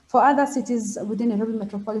 shillings. For other cities within Nairobi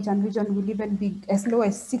metropolitan region will even be as low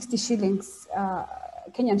as 60 shillings,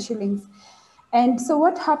 Kenyan shillings. And so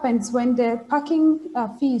what happens when the parking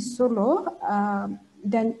fee is so low,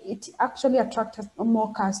 then it actually attracts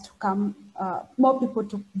more cars to come, more people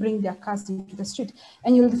to bring their cars into the street.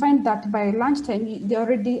 And you'll find that by lunchtime, there are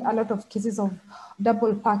already a lot of cases of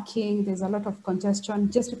double parking. There's a lot of congestion,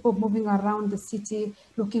 just people moving around the city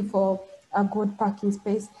looking for a good parking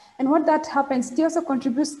space. And what that happens, it also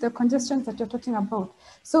contributes to the congestion that you're talking about.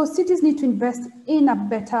 So cities need to invest in a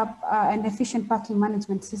better and efficient parking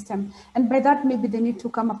management system. And by that, maybe they need to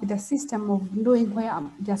come up with a system of knowing where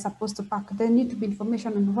they're supposed to park. There need to be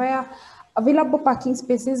information on where available parking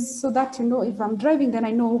spaces, so that, if I'm driving, then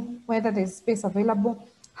I know whether there's space available,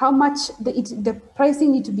 how much the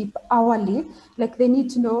pricing need to be hourly. Like they need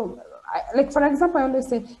to know, like for example, I always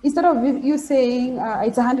say, instead of you saying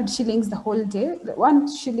it's 100 shillings the whole day,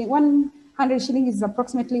 100 shillings is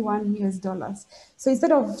approximately $1 US. So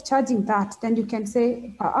instead of charging that, then you can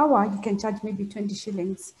say per hour, you can charge maybe 20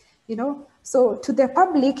 shillings, So to the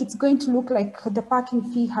public, it's going to look like the parking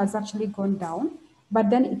fee has actually gone down, but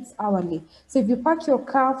then it's hourly. So if you park your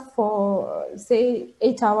car for, say,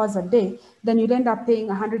 8 hours a day, then you'll end up paying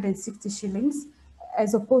 160 shillings,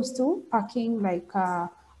 as opposed to parking like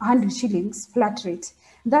 100 shillings flat rate.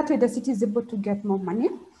 That way the city is able to get more money.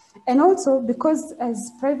 And also because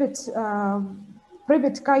as private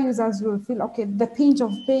car users will feel, okay, the pinch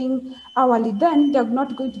of paying hourly, then they're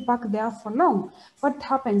not going to park there for long. What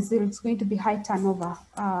happens is it's going to be high turnover,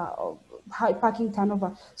 high parking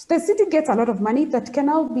turnover. So the city gets a lot of money that can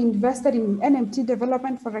now be invested in NMT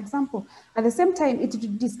development, for example. At the same time,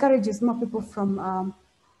 it discourages more people from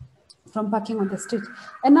parking on the street.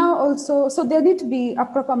 And now also, so there need to be a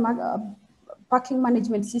proper parking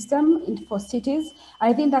management system for cities.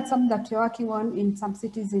 I think that's something that we're working on in some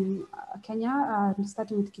cities in Kenya,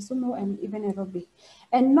 starting with Kisumu and even Nairobi.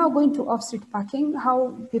 And now going to off-street parking,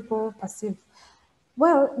 how people perceive.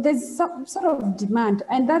 Well, there's some sort of demand,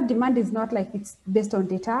 and that demand is not like it's based on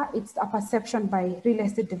data. It's a perception by real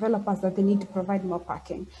estate developers that they need to provide more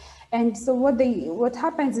parking. And so what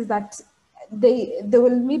happens is that they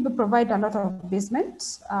will maybe provide a lot of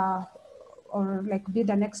basement or like build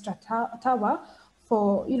an extra tower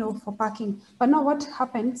for parking. But now what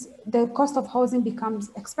happens? The cost of housing becomes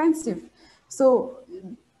expensive. So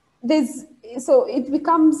it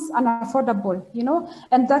becomes unaffordable,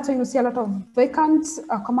 and that's why you see a lot of vacant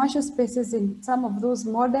commercial spaces in some of those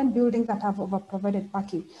modern buildings that have over-provided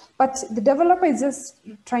parking. But the developer is just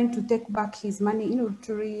trying to take back his money,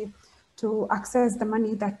 to access the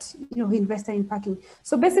money that he invested in parking.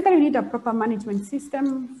 So basically, we need a proper management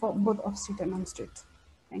system for both off-street and on-street.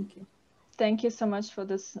 Thank you. Thank you so much for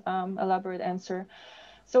this elaborate answer.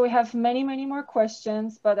 So we have many, many more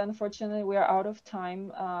questions, but unfortunately we are out of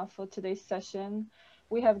time for today's session.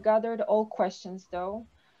 We have gathered all questions though.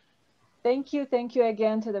 Thank you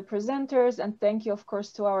again to the presenters, and thank you of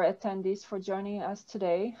course to our attendees for joining us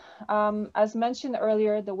today. As mentioned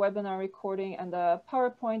earlier, the webinar recording and the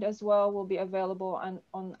PowerPoint as well will be available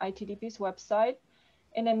on ITDP's website.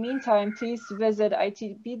 In the meantime, please visit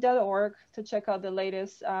itdp.org to check out the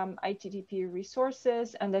latest ITDP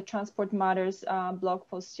resources and the Transport Matters blog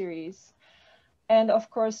post series. And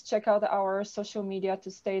of course, check out our social media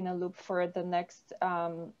to stay in a loop for the next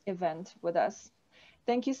event with us.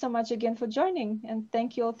 Thank you so much again for joining, and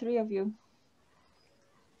thank you all three of you.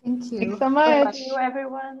 Thank you. Thanks so much. Thank you,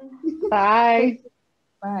 everyone. Bye.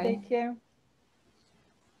 Bye. Take care.